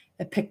right.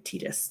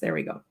 Epictetus. There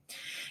we go.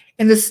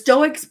 And the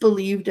Stoics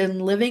believed in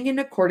living in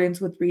accordance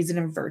with reason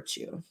and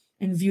virtue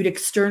and viewed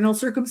external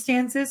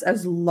circumstances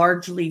as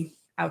largely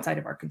outside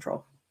of our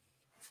control,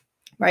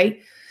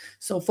 right?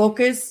 So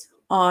focus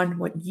on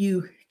what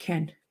you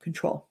can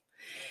control,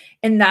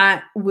 and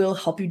that will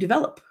help you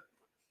develop.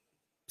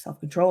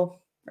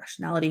 self-control,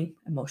 rationality,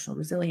 emotional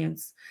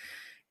resilience.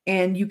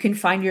 And you can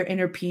find your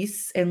inner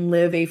peace and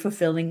live a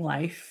fulfilling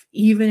life,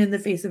 even in the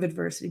face of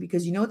adversity,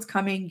 because you know it's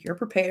coming, you're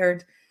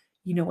prepared,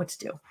 you know what to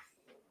do.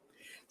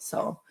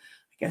 So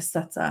I guess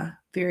that's a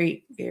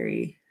very,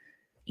 very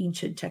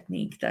ancient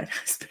technique that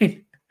has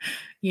been,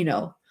 you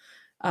know,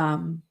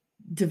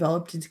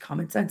 developed into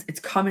common sense. It's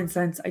common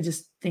sense. I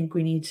just think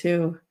we need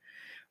to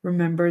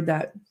remember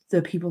that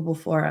the people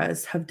before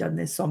us have done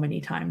this so many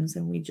times,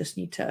 and we just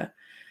need to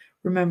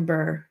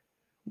remember.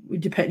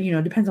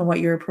 Depends on what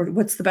your approach.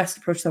 What's the best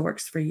approach that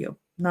works for you?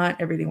 Not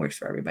everything works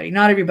for everybody.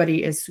 Not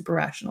everybody is super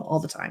rational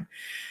all the time,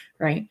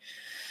 right?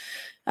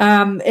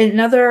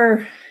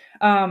 Another,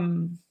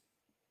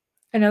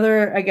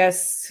 I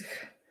guess,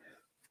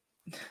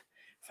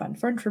 fun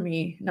for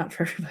me, not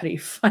for everybody,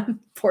 fun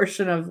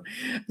portion of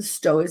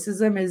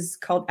Stoicism is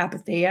called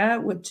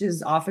apatheia, which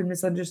is often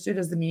misunderstood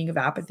as the meaning of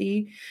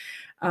apathy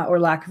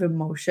or lack of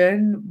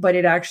emotion, but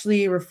it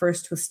actually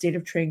refers to a state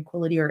of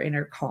tranquility or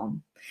inner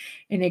calm.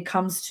 And it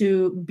comes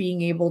to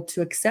being able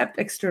to accept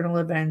external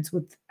events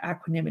with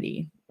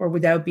equanimity or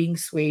without being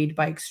swayed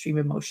by extreme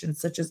emotions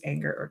such as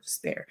anger or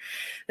despair.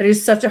 That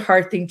is such a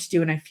hard thing to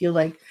do. And I feel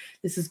like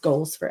this is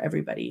goals for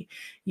everybody.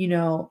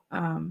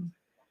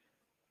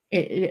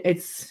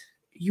 It's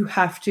you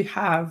have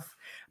to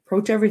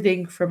approach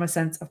everything from a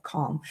sense of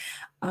calm.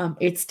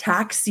 It's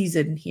tax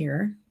season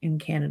here in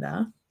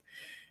Canada.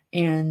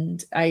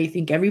 And I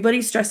think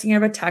everybody's stressing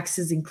out about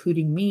taxes,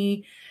 including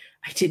me.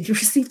 I didn't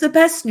receive the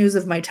best news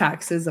of my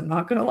taxes. I'm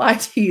not going to lie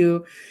to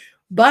you,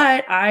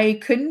 but I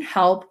couldn't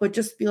help but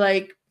just be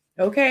like,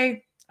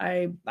 okay,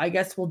 I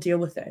guess we'll deal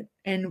with it.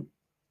 And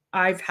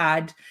I've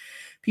had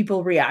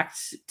people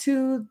react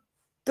to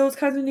those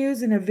kinds of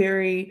news in a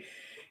very,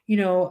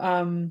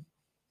 not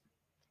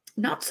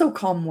so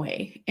calm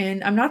way.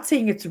 And I'm not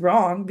saying it's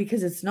wrong,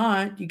 because it's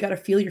not. You got to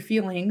feel your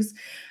feelings.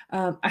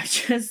 I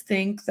just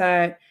think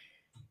that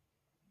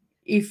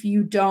if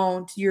you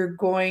don't, you're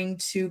going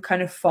to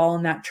kind of fall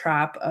in that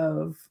trap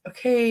of,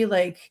 okay,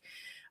 like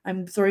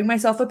I'm throwing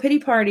myself a pity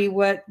party.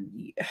 When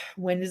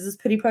is this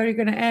pity party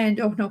going to end?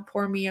 Oh no,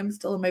 poor me. I'm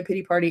still in my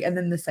pity party. And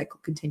then the cycle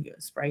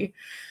continues, right?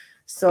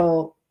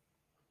 So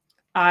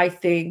I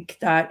think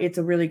that it's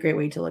a really great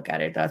way to look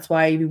at it. That's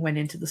why we went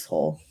into this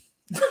whole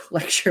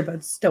lecture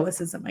about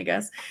Stoicism, I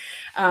guess.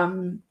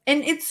 And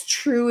it's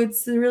true.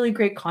 It's a really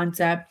great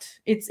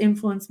concept. It's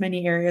influenced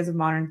many areas of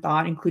modern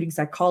thought, including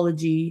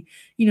psychology.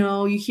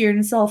 You hear it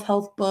in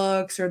self-help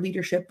books or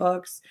leadership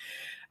books.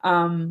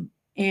 And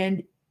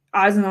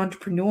as an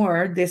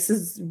entrepreneur, this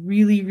is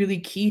really, really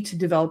key to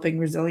developing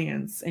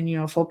resilience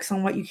and, focus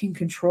on what you can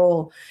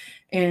control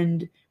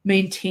and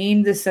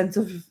maintain the sense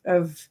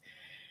of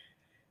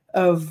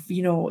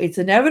it's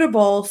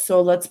inevitable.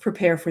 So let's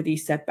prepare for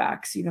these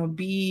setbacks,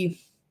 be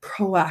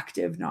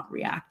proactive, not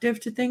reactive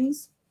to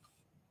things.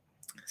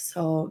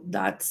 So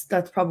that's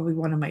probably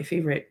one of my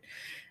favorite,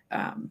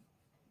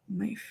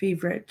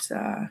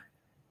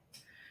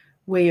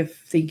 way of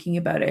thinking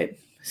about it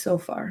so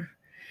far.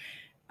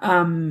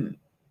 And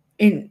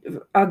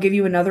I'll give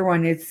you another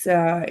one. It's,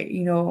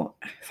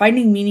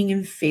 finding meaning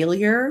in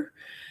failure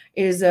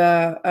is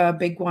a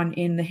big one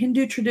in the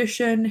Hindu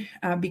tradition,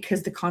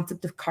 because the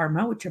concept of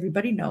karma, which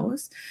everybody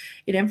knows,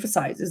 it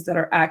emphasizes that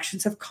our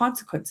actions have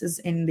consequences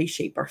and they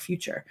shape our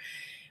future.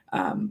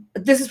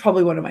 This is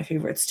probably one of my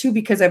favorites too,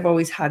 because I've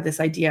always had this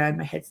idea in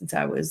my head since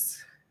I was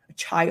a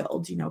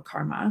child,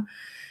 karma,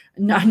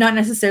 not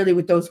necessarily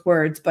with those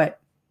words,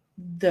 but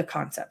the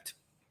concept.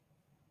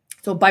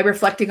 So by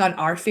reflecting on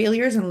our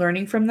failures and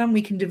learning from them,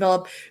 we can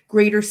develop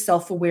greater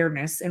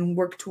self-awareness and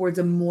work towards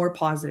a more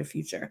positive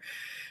future.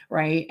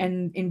 Right.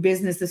 And in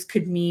business, this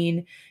could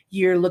mean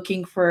you're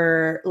looking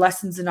for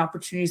lessons and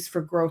opportunities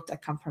for growth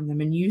that come from them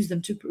and use them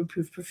to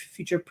improve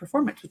future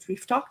performance, which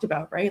we've talked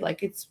about, right?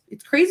 Like it's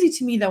crazy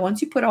to me that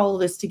once you put all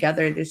of this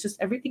together, there's just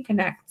everything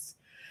connects.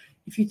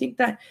 If you think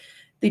that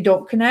they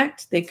don't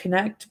connect, they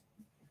connect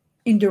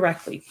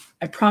indirectly.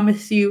 I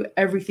promise you,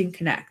 everything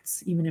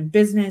connects. Even in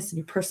business and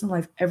your personal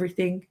life,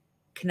 everything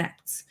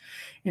connects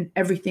and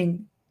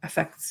everything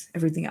affects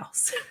everything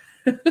else.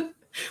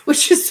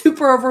 Which is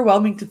super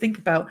overwhelming to think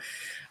about.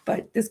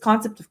 But this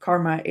concept of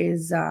karma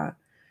is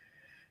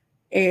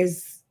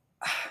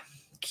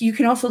you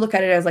can also look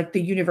at it as like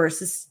the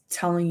universe is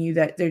telling you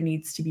that there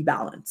needs to be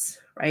balance,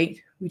 right?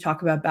 We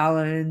talk about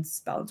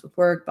balance with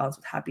work, balance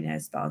with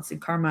happiness, balance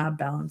in karma,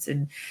 balance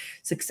in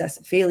success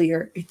and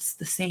failure. It's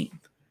the same.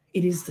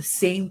 It is the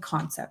same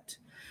concept,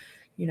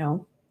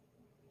 And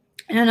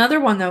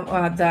another one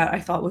that I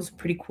thought was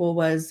pretty cool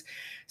was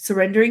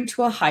surrendering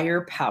to a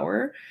higher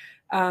power.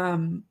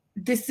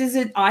 This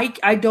isn't, I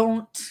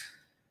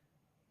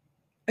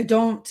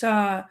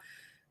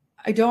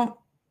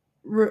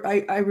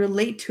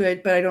relate to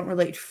it, but I don't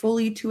relate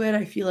fully to it.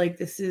 I feel like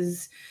this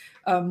is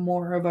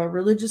more of a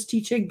religious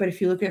teaching, but if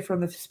you look at it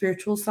from the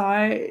spiritual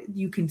side,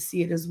 you can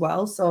see it as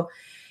well. So,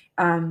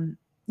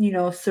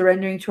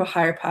 surrendering to a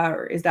higher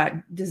power,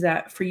 does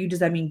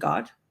that mean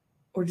God?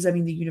 or does that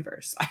mean the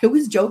universe? I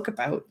always joke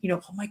about,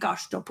 oh my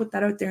gosh, don't put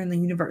that out there in the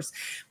universe.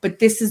 But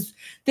this is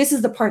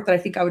the part that I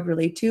think I would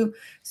relate to,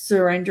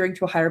 surrendering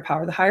to a higher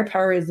power. The higher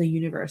power is the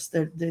universe,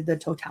 the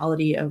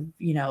totality of,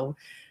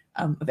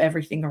 of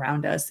everything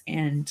around us,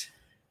 and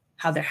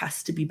how there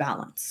has to be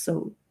balance.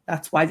 So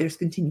that's why there's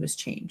continuous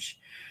change,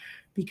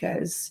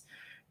 because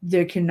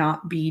there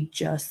cannot be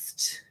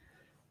just,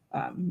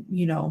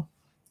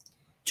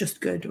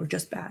 just good or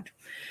just bad.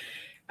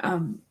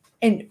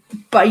 And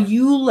by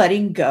you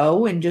letting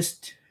go and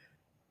just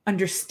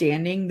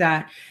understanding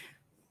that,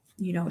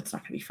 it's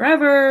not going to be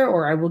forever,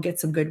 or I will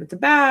get some good with the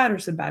bad or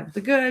some bad with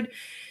the good,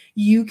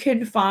 you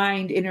can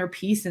find inner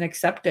peace and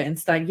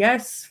acceptance that,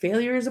 yes,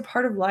 failure is a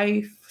part of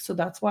life. So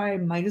that's why I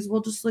might as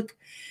well just look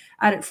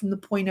at it from the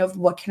point of,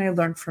 what can I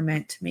learn from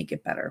it to make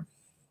it better,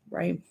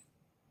 right?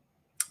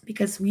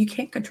 Because you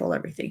can't control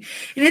everything.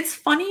 And it's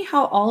funny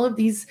how all of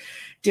these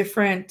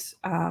different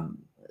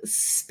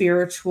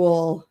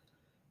spiritual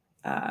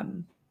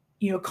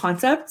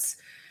concepts,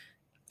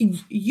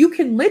 you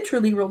can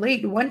literally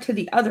relate one to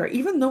the other,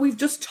 even though we've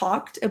just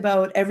talked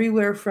about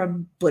everywhere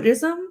from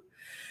Buddhism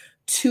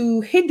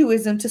to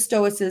Hinduism to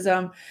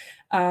Stoicism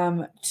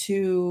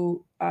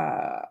to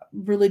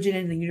religion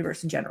and the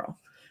universe in general,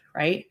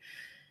 right?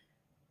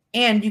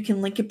 And you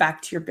can link it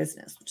back to your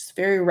business, which is a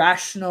very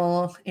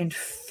rational and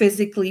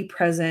physically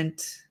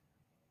present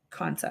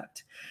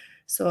concept.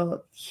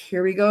 So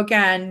here we go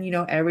again,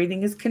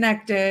 everything is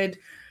connected.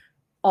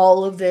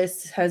 All of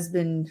this has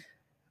been,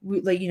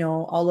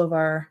 all of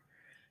our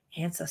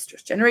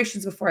ancestors,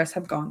 generations before us,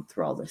 have gone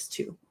through all this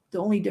too. The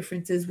only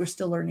difference is we're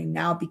still learning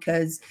now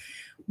because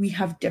we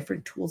have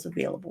different tools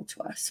available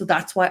to us. So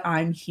that's why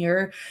I'm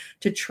here,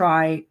 to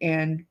try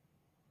and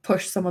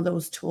push some of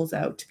those tools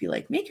out, to be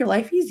like, make your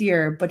life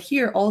easier. But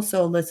here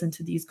also listen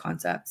to these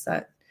concepts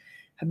that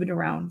have been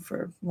around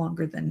for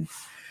longer than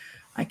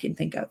I can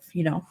think of,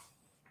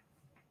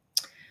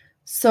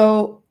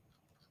 So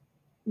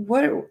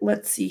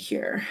let's see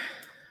here.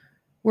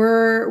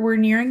 We're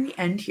nearing the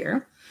end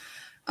here.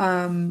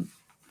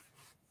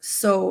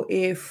 So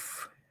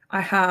if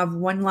I have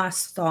one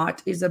last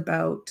thought, is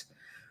about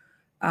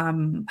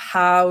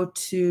how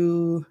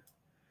to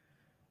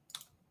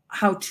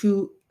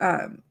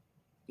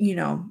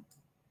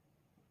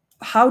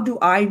how do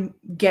I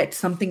get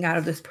something out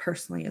of this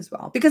personally as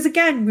well? Because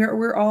again,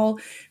 we're all,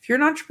 if you're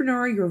an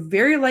entrepreneur, you're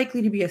very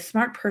likely to be a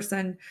smart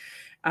person.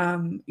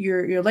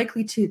 You're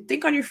likely to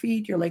think on your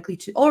feet. You're likely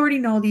to already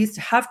know these,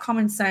 to have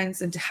common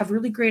sense, and to have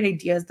really great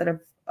ideas that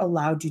have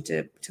allowed you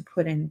to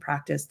put in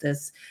practice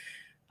this,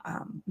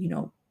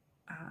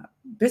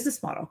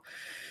 business model,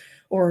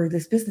 or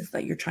this business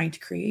that you're trying to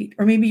create,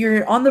 or maybe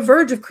you're on the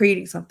verge of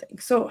creating something.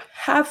 So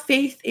have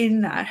faith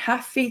in that.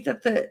 Have faith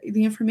that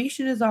the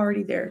information is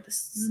already there.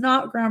 This is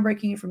not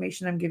groundbreaking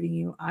information I'm giving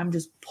you. I'm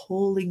just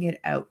pulling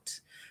it out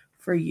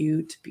for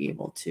you to be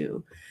able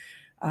to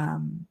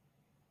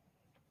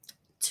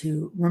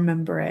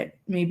remember it,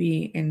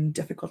 maybe in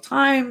difficult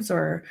times,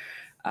 or,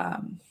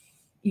 I'm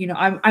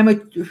a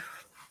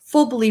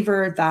full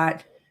believer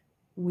that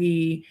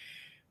we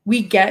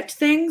get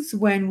things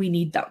when we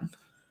need them.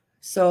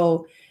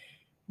 So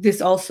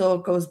this also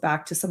goes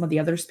back to some of the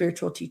other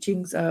spiritual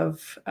teachings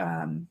of,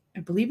 I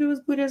believe it was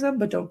Buddhism,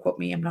 but don't quote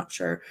me, I'm not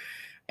sure.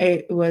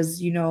 It was,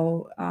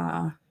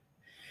 a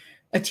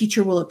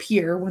teacher will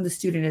appear when the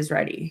student is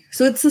ready.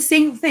 So it's the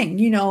same thing,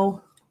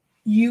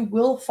 you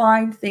will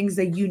find things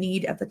that you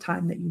need at the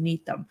time that you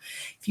need them.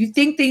 If you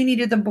think that you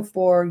needed them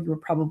before, you were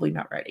probably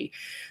not ready.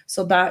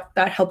 So that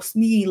helps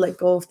me let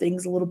go of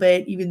things a little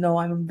bit, even though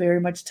I'm very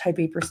much type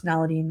A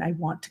personality and I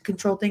want to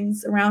control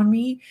things around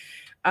me.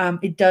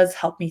 It does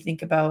help me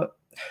think about,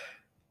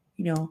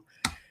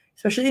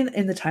 especially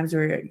in the times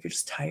where you're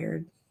just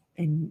tired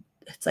and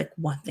it's like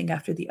one thing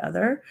after the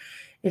other.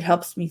 It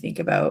helps me think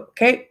about,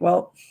 okay,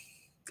 well,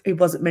 it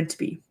wasn't meant to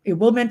be. It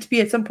will meant to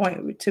be at some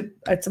point,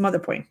 at some other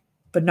point,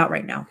 but not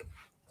right now.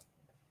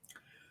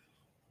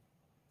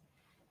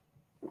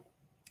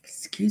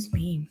 Excuse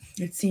me.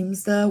 It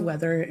seems the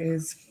weather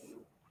is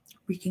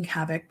wreaking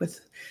havoc with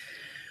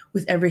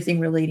everything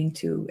relating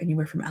to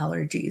anywhere from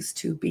allergies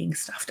to being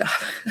stuffed up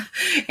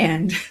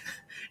and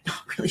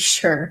not really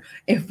sure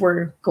if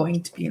we're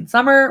going to be in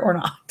summer or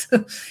not.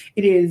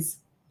 It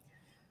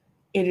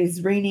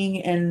is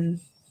raining and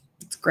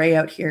it's gray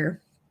out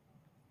here.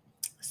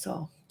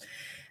 So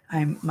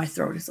my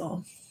throat is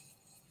all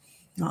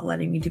not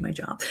letting me do my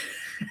job.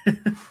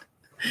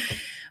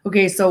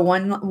 Okay. So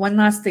one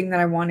last thing that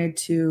I wanted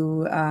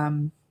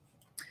to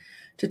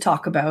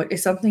talk about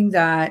is something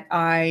that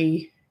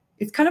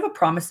it's kind of a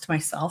promise to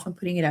myself. I'm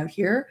putting it out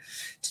here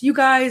to you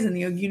guys and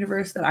the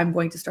universe that I'm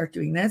going to start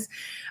doing this.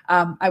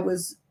 I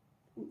was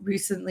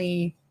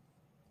recently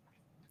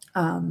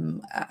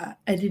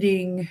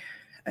editing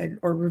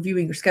or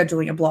reviewing or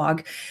scheduling a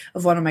blog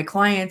of one of my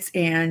clients,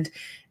 and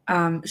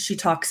she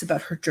talks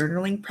about her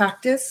journaling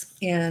practice.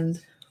 And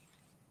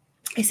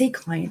I say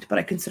client, but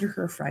I consider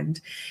her a friend.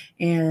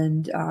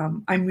 And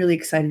I'm really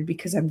excited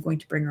because I'm going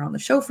to bring her on the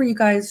show for you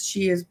guys.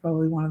 She is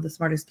probably one of the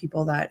smartest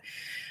people that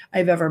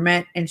I've ever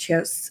met, and she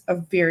has a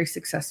very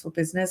successful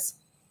business.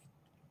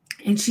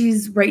 And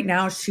right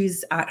now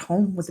she's at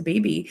home with a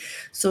baby.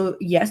 So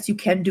yes, you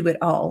can do it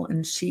all.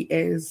 And she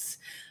is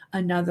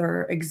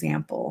another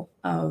example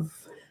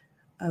of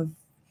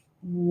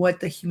what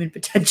the human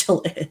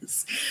potential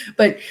is.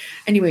 But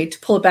anyway, to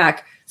pull it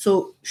back,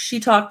 so she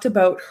talked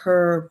about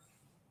her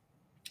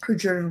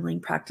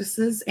journaling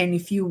practices. And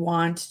if you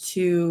want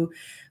to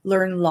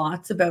learn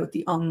lots about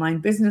the online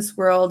business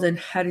world and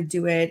how to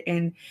do it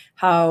and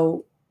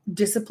how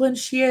disciplined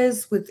she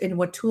is and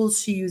what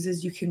tools she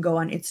uses, you can go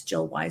on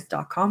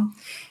itsjillwise.com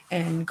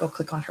and go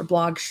click on her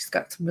blog. She's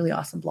got some really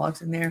awesome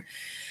blogs in there.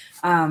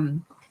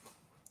 And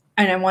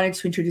I wanted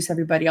to introduce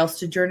everybody else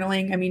to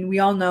journaling. I mean, we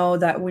all know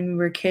that when we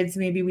were kids,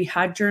 maybe we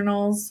had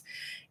journals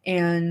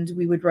and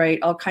we would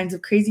write all kinds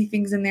of crazy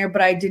things in there,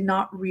 but I did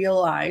not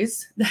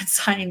realize that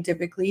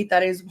scientifically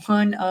that is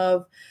one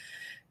of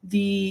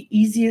the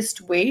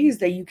easiest ways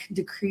that you can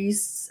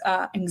decrease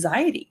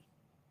anxiety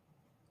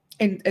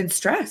and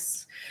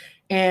stress.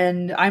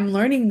 And I'm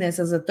learning this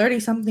as a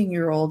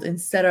 30-something-year-old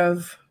instead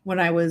of when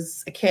I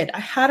was a kid. I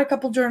had a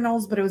couple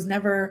journals, but it was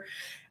never,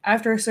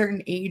 after a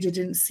certain age, it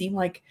didn't seem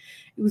like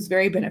it was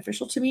very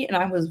beneficial to me. And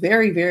I was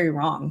very, very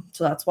wrong.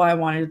 So that's why I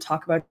wanted to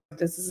talk about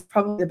this. This is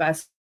probably the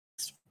best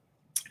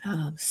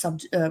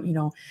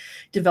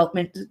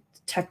development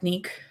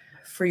technique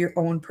for your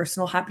own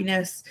personal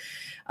happiness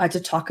to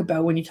talk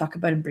about when you talk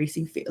about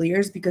embracing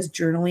failures, because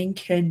journaling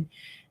can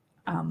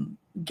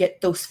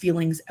get those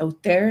feelings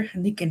out there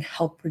and they can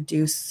help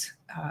reduce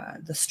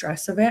the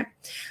stress of it.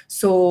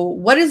 So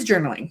what is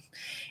journaling?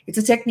 It's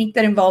a technique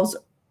that involves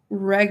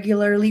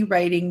regularly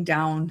writing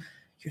down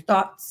your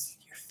thoughts,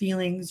 your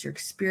feelings, your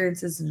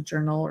experiences in a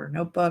journal or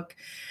notebook.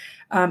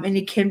 And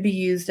it can be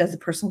used as a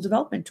personal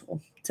development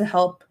tool to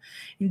help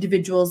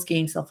individuals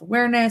gain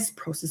self-awareness,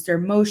 process their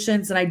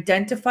emotions, and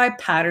identify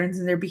patterns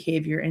in their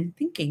behavior and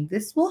thinking.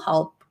 This will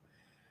help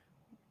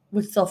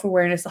with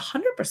self-awareness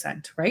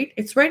 100%, right?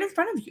 It's right in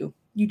front of you.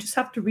 You just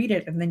have to read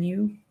it and then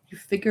you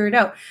figure it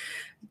out.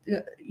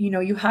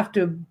 You have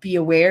to be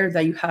aware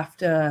that you have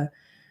to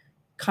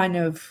kind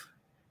of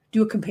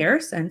do a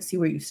comparison, see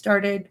where you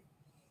started,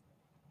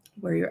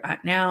 where you're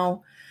at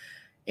now.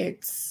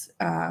 It's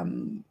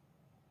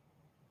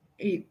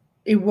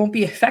it won't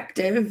be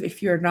effective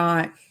if you're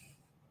not,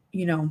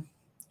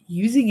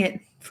 using it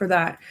for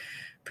that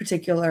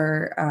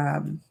particular,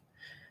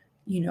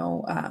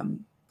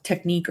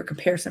 technique or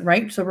comparison,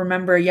 right? So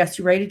remember, yes,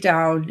 you write it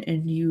down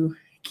and you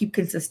keep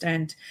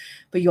consistent,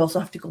 but you also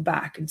have to go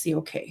back and see,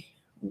 okay,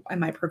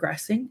 am I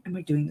progressing? Am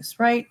I doing this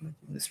right? Am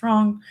I doing this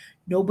wrong?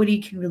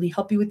 Nobody can really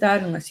help you with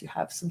that unless you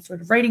have some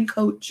sort of writing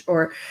coach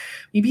or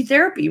maybe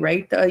therapy,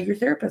 right? Your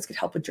therapist could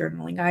help with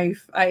journaling.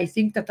 I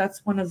think that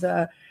that's one of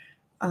the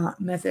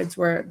methods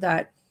where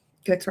that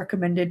gets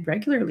recommended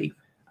regularly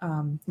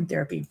in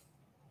therapy.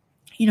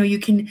 You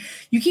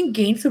can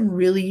gain some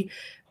really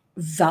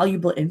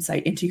valuable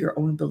insight into your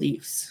own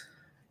beliefs,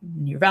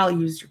 your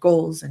values, your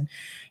goals, and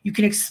you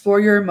can explore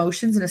your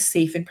emotions in a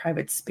safe and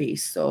private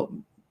space. So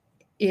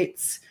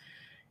it's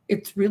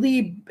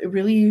really,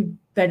 really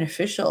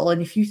beneficial.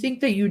 And if you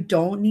think that you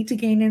don't need to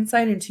gain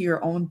insight into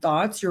your own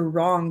thoughts, you're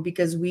wrong,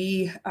 because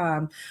the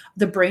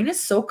brain is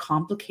so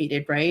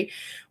complicated, right?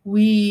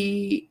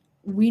 We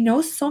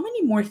know so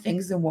many more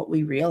things than what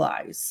we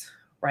realize,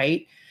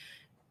 right?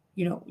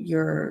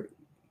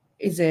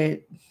 Is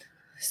it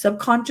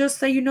subconscious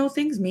that you know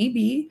things?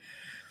 Maybe,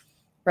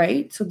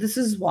 right? So this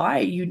is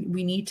why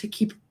we need to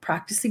keep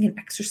practicing and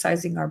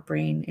exercising our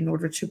brain in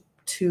order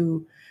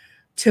to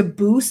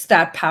boost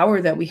that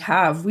power that we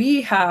have.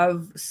 We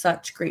have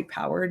such great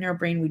power in our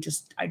brain.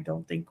 I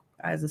don't think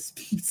as a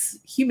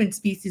human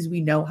species, we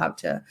know how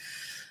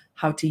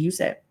to use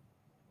it.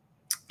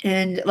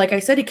 And like I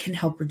said, it can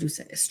help reduce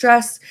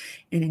stress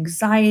and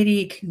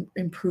anxiety. It can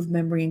improve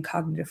memory and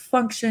cognitive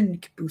function.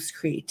 It can boost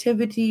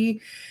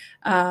creativity.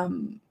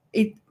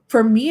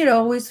 For me, it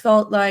always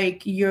felt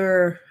like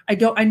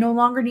I no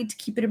longer need to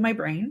keep it in my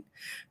brain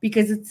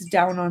because it's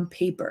down on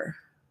paper,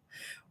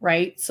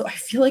 right? So I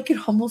feel like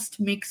it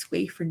almost makes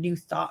way for new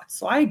thoughts.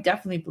 So I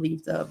definitely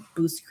believe the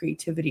boost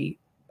creativity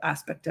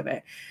aspect of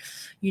it,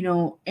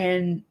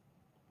 and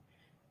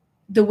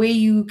the way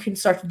you can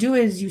start to do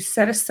it is you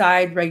set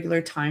aside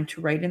regular time to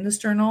write in this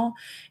journal.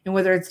 And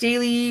whether it's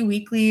daily,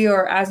 weekly,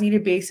 or as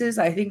needed basis,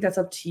 I think that's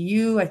up to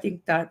you. I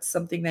think that's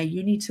something that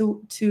you need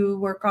to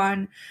work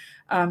on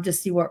to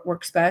see what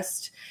works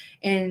best.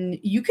 And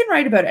you can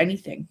write about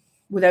anything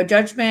without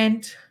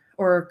judgment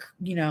or,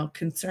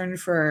 concern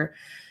for,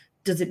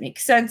 does it make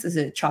sense? Is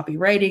it choppy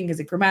writing?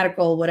 Is it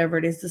grammatical? Whatever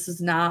it is, this is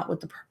not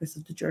what the purpose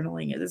of the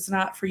journaling is. It's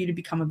not for you to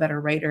become a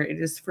better writer.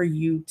 It is for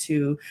you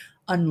to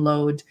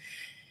unload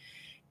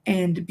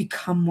and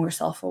become more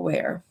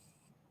self-aware.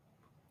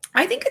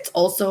 I think it's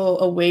also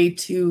a way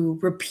to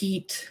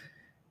repeat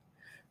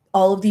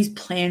all of these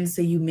plans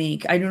that you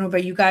make. I don't know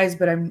about you guys,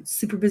 but I'm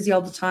super busy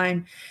all the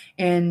time.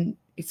 And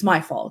It's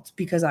my fault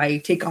because I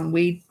take on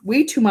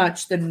way too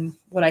much than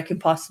what I can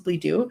possibly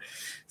do.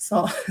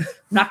 So I'm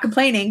not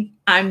complaining.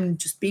 I'm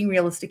just being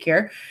realistic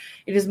here.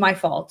 It is my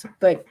fault,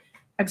 but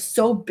I'm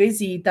so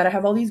busy that I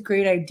have all these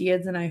great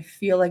ideas and I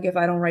feel like if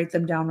I don't write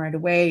them down right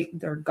away,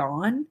 they're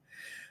gone.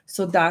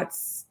 So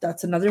that's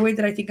another way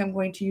that I think I'm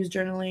going to use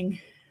journaling.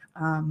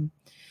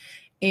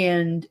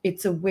 And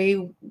it's a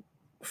way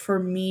for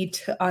me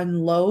to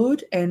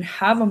unload and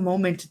have a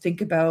moment to think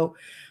about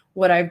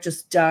what I've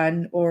just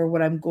done or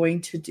what I'm going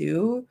to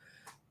do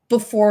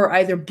before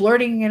either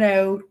blurting it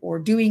out or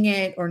doing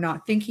it or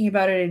not thinking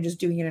about it and just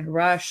doing it in a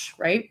rush,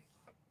 right?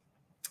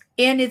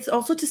 And it's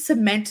also to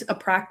cement a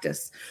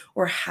practice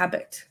or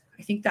habit.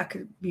 I think that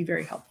could be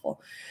very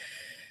helpful.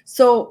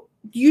 So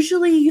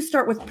usually you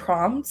start with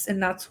prompts,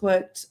 and that's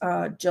what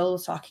Jill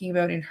was talking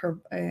about in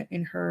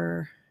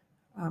her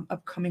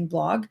upcoming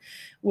blog,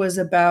 was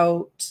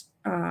about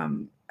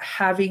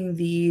having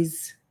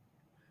these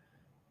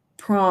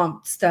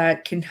prompts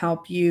that can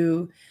help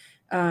you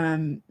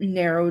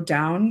narrow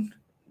down,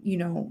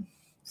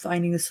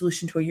 finding the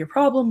solution to your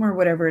problem or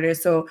whatever it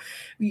is. So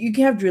you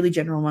can have really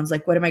general ones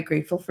like, what am I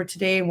grateful for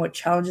today? And what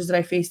challenges did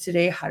I face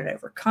today? How did I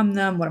overcome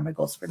them? What are my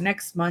goals for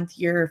next month,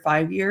 year,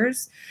 5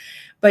 years?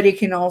 But it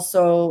can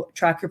also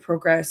track your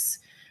progress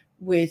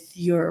with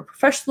your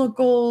professional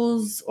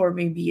goals, or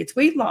maybe it's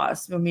weight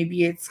loss, or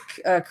maybe it's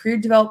career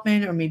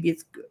development, or maybe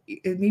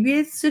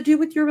it's to do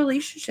with your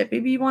relationship.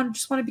 Maybe you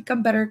just want to become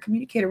a better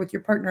communicator with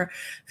your partner.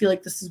 I feel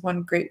like this is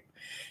one great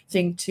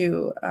thing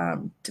to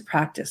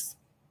practice.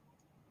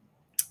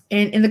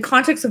 And in the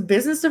context of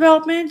business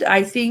development,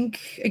 I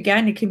think,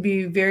 again, it can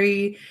be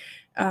very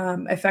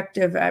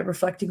effective at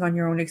reflecting on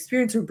your own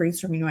experience or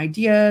brainstorming new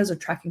ideas or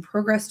tracking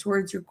progress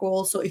towards your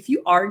goals. So if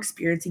you are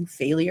experiencing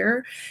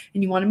failure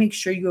and you want to make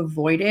sure you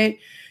avoid it,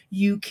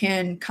 you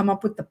can come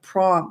up with the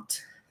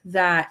prompt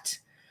that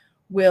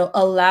will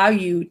allow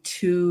you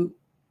to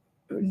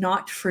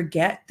not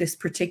forget this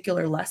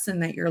particular lesson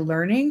that you're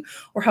learning,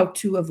 or how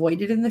to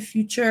avoid it in the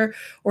future,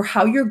 or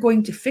how you're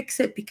going to fix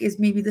it, because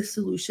maybe the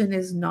solution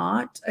is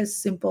not as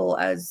simple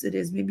as it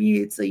is. Maybe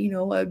it's a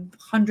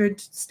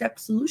 100-step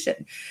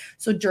solution.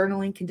 So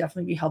journaling can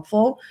definitely be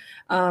helpful.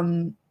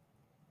 I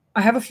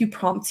have a few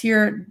prompts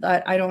here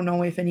that I don't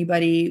know if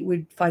anybody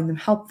would find them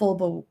helpful,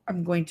 but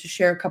I'm going to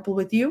share a couple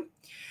with you.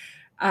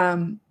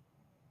 And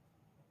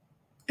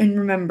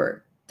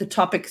remember, the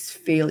topic's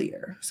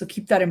failure. So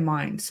keep that in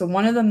mind. So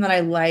one of them that I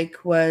like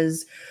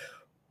was,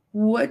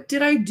 what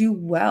did I do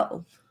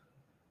well?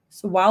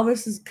 So while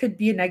this could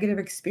be a negative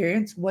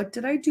experience, what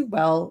did I do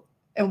well?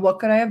 And what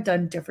could I have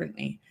done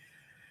differently?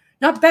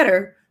 Not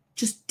better,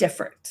 just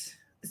different.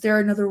 Is there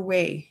another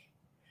way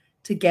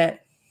to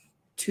get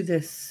to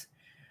this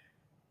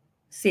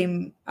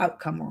same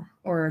outcome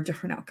or a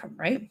different outcome,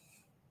 right?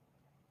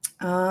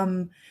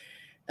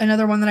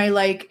 Another one that I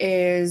like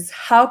is,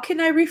 how can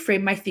I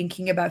reframe my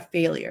thinking about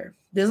failure?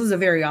 This is a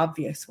very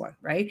obvious one,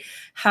 right?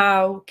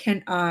 How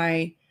can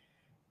I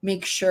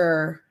make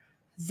sure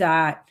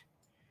that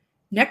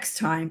next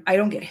time I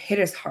don't get hit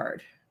as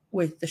hard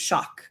with the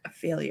shock of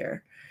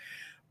failure?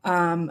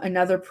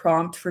 Another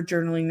prompt for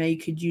journaling that you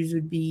could use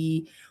would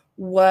be,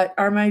 what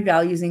are my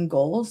values and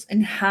goals,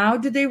 and how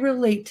do they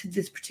relate to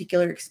this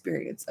particular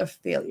experience of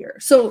failure?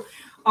 So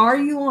are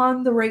you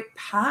on the right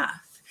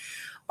path?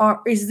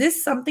 Or is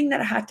this something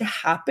that had to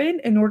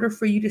happen in order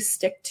for you to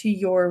stick to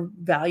your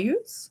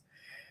values?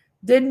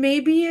 Then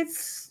maybe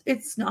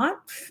it's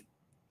not,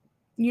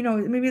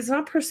 maybe it's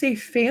not per se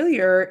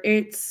failure.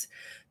 It's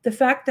the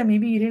fact that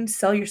maybe you didn't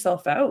sell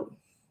yourself out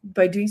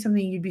by doing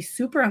something you'd be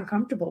super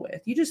uncomfortable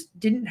with. You just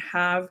didn't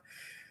have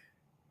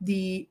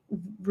the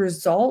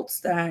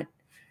results that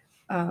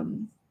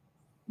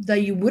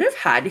you would have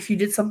had if you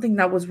did something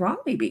that was wrong,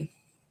 maybe,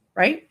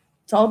 right?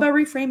 It's all about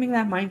reframing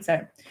that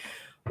mindset.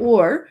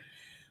 Or,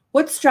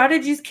 what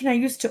strategies can I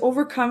use to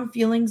overcome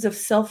feelings of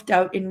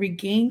self-doubt and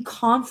regain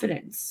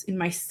confidence in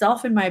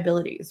myself and my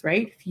abilities,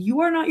 right? If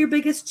you are not your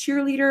biggest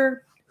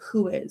cheerleader,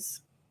 who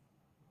is?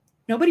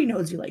 Nobody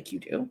knows you like you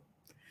do,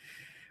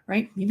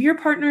 right? Maybe your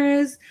partner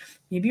is,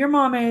 maybe your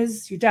mom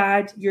is, your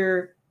dad,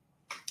 your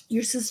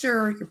sister,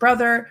 or your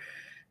brother.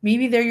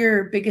 Maybe they're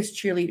your biggest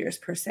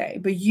cheerleaders per se,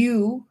 but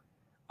you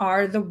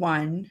are the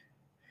one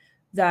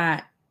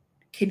that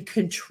can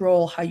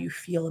control how you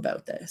feel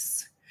about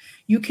this.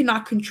 You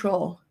cannot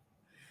control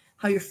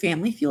how your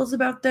family feels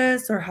about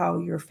this, or how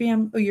your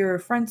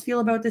friends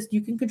feel about this.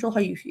 You can control how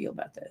you feel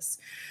about this.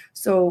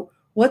 So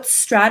what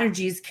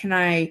strategies can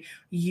I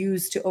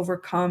use to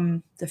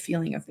overcome the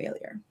feeling of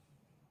failure?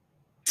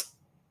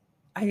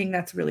 I think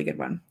that's a really good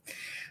one.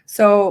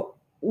 So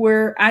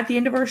we're at the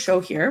end of our show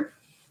here.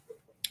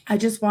 I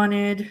just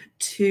wanted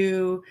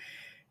to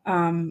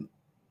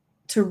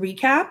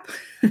recap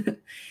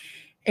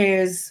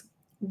is,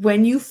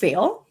 when you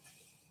fail,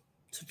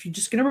 so if you're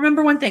just going to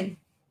remember one thing,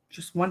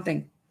 just one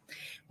thing.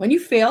 When you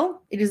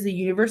fail, it is the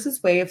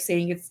universe's way of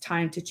saying it's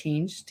time to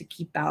change, to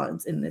keep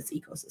balance in this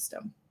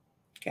ecosystem.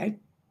 Okay?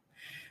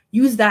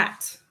 Use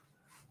that.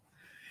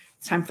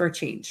 It's time for a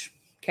change.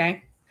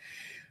 Okay?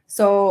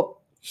 So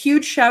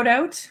huge shout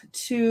out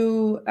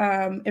to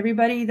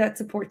everybody that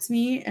supports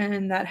me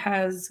and that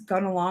has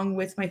gone along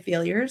with my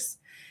failures.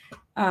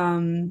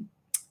 And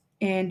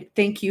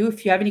thank you.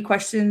 If you have any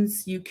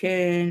questions, you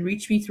can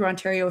reach me through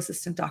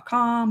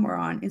ontarioassistant.com or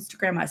on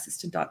Instagram at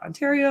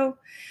assistant.ontario.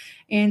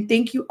 And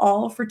thank you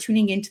all for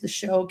tuning into the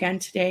show again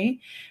today.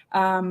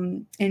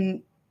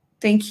 And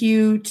thank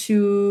you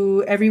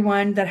to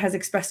everyone that has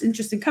expressed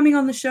interest in coming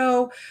on the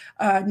show.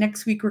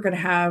 Next week, we're going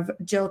to have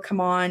Jill come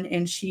on,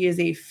 and she is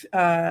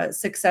a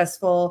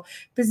successful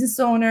business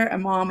owner, a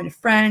mom, and a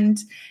friend.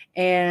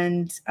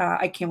 And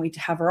I can't wait to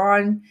have her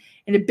on.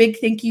 And a big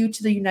thank you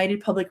to the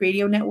United Public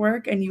Radio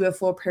Network and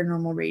UFO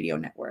Paranormal Radio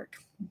Network.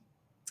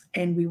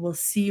 And we will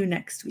see you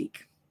next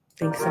week.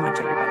 Thanks so much,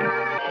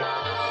 everybody.